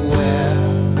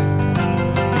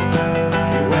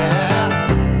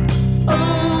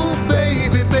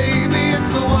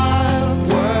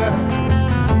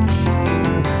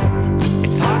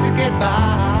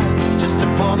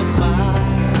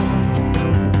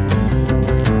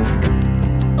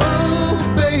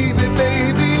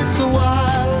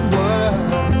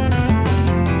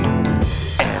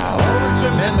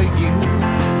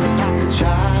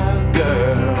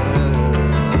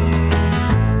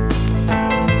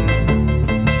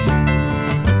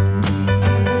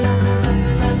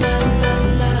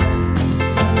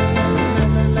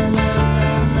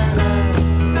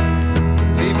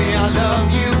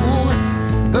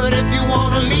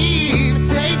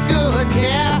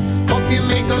you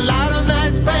make a lot of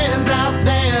nice friends out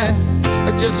there,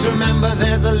 but just remember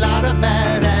there's a lot of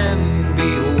bad and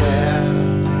beware.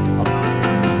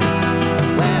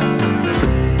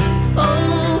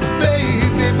 Oh,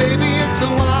 baby, baby, it's a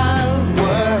wild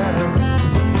world.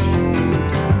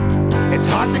 It's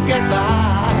hard to get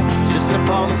by just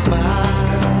upon a smile.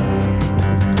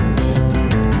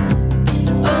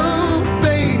 Oh,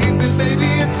 baby,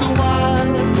 baby, it's a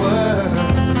wild world.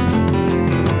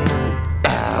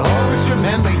 I'll always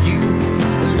remember you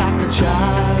like a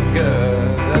child girl.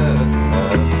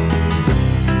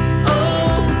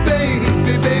 Oh, baby,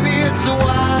 baby, it's a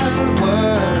wild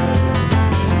world.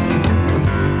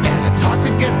 And it's hard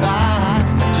to get by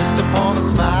just upon a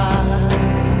smile.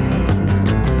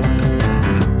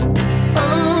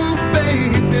 Oh,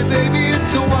 baby, baby,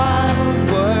 it's a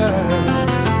wild world.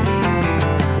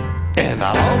 And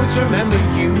I'll always remember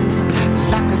you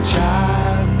like a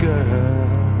child girl.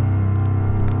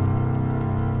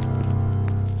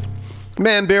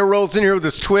 Man, Bear rolls in here with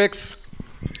his Twix,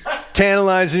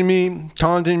 tantalizing me,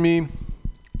 taunting me.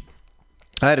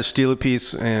 I had to steal a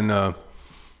piece, and the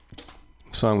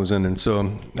song was ending,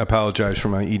 so I apologize for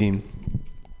my eating.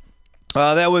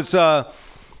 That was T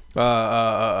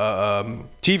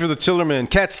for the Tillerman,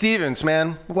 Cat Stevens,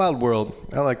 man, Wild World.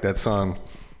 I like that song. I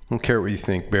don't care what you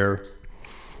think, Bear.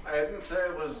 I didn't say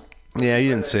it was. Yeah, you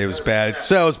didn't say it was bad.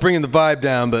 So I was bringing the vibe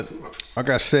down, but I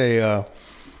gotta say, I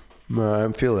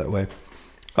don't feel that way.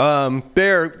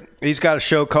 Bear, he's got a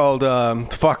show called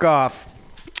Fuck Off.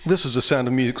 This is the sound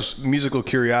of musical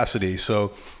curiosity.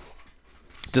 So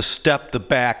just step the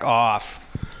back off,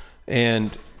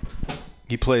 and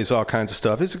he plays all kinds of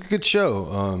stuff. It's a good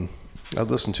show. I'd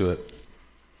listen to it.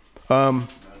 You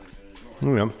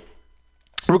know.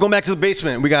 We're going back to the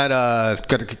basement. We got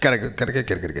gotta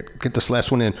get this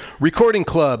last one in. Recording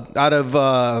Club out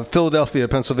of Philadelphia,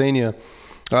 Pennsylvania.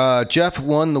 Jeff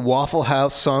won the Waffle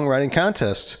House songwriting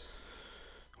contest.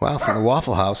 Wow, from the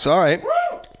Waffle House. All right.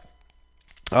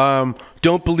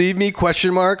 Don't believe me?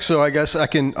 Question mark. So I guess I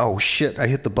can. Oh shit! I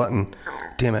hit the button.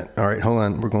 Damn it! All right, hold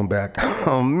on. We're going back.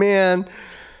 Oh man.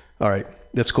 All right,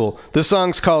 that's cool. This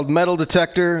song's called Metal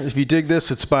Detector. If you dig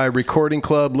this, it's by Recording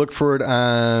Club. Look for it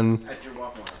on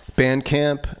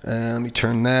Bandcamp. Let me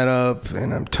turn that up,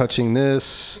 and I'm touching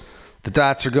this. The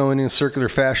dots are going in circular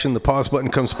fashion. The pause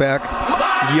button comes back.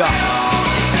 Yeah.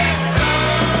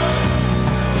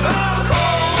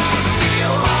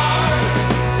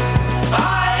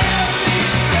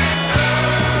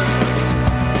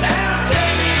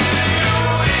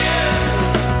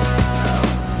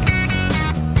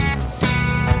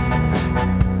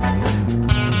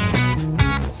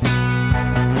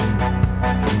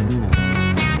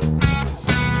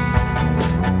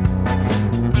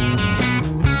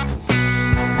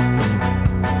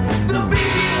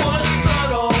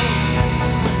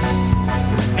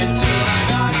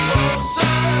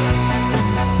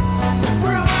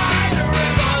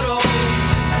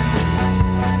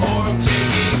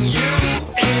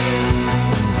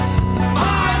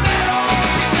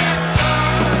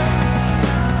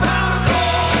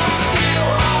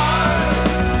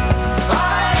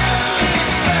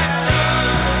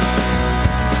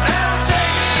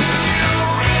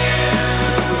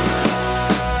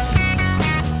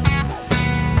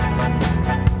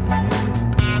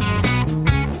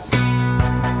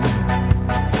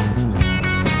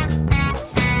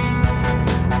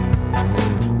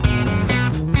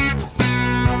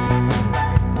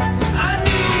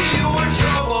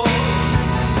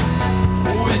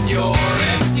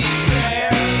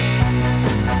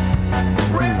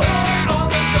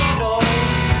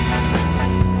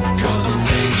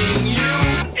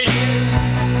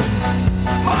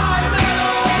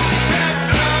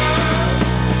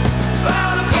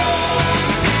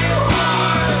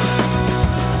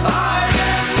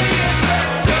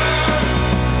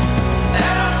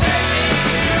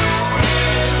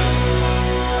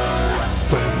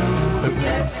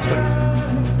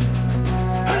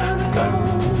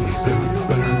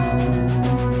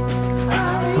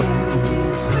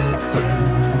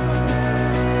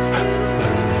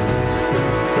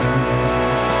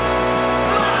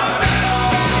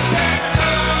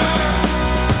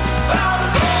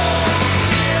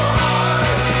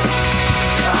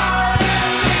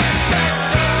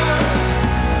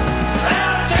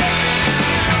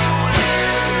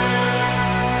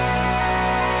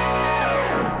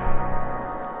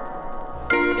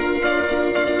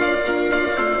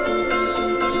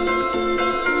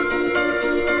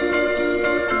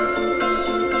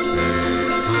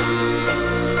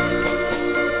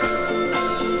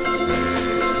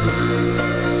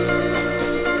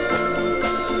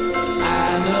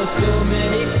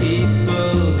 people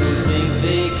who think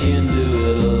they can do it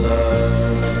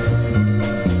alone.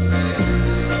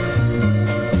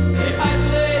 They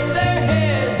isolate their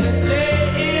heads and stay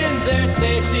in their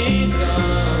safety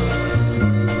zone.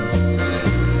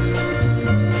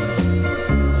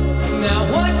 Now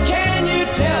what can you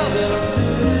tell them?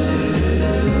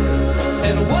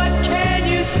 And what can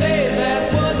you say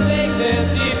that would make them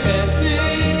defensive?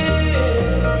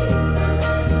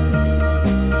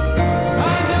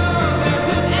 I know there's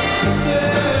an answer.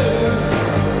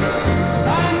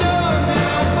 I know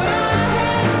now, but I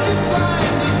had to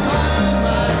find it by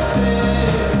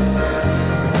myself.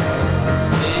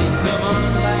 They come on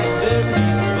like they're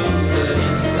peaceful, but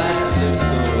inside they're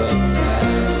so uptight.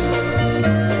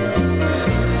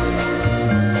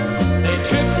 They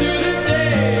trip through the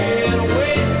day and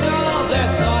waste all their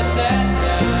thoughts at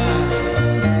night.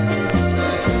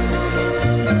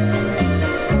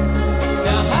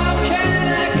 Now how can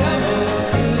I come up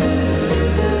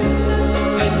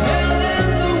and tell them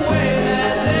the way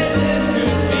that they live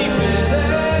could be better?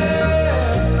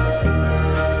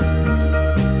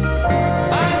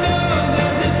 I know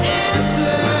there's an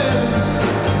answer.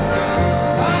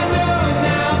 I know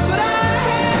now, but I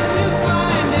had to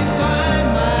find it by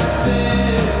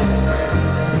myself.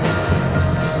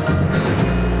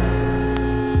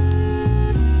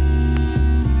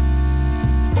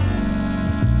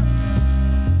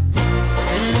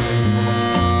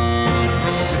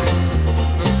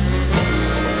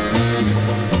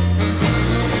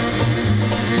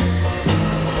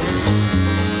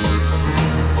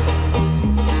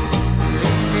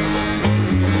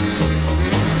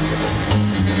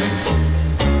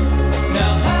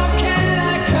 Now how can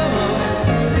I come up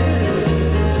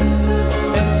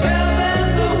and tell them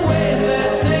the way that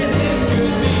they live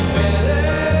could be better?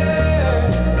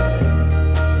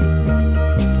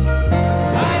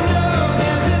 I know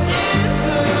there's an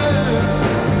answer.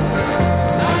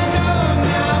 I know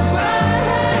now, but I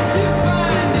had to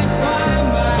find it by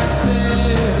myself.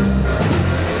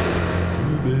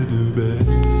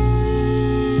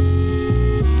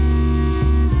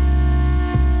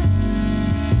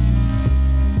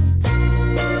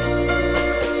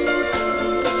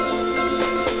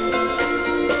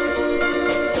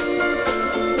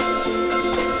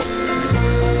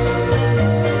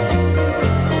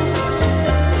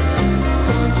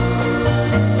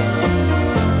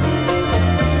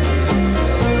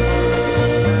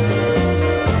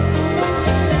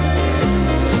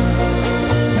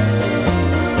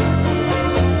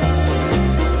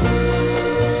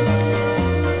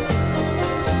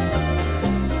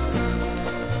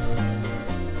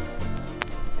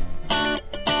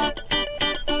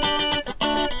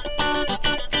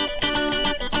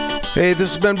 Hey,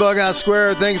 this has been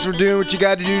BughouseSquare. Thanks for doing what you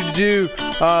got to do.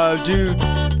 Do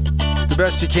the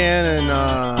best you can, and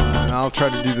I'll try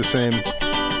to do the same.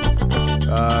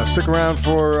 Stick around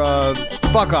for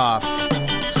Fuck Off.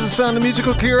 This is the sound of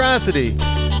musical curiosity.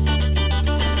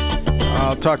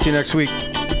 I'll talk to you next week.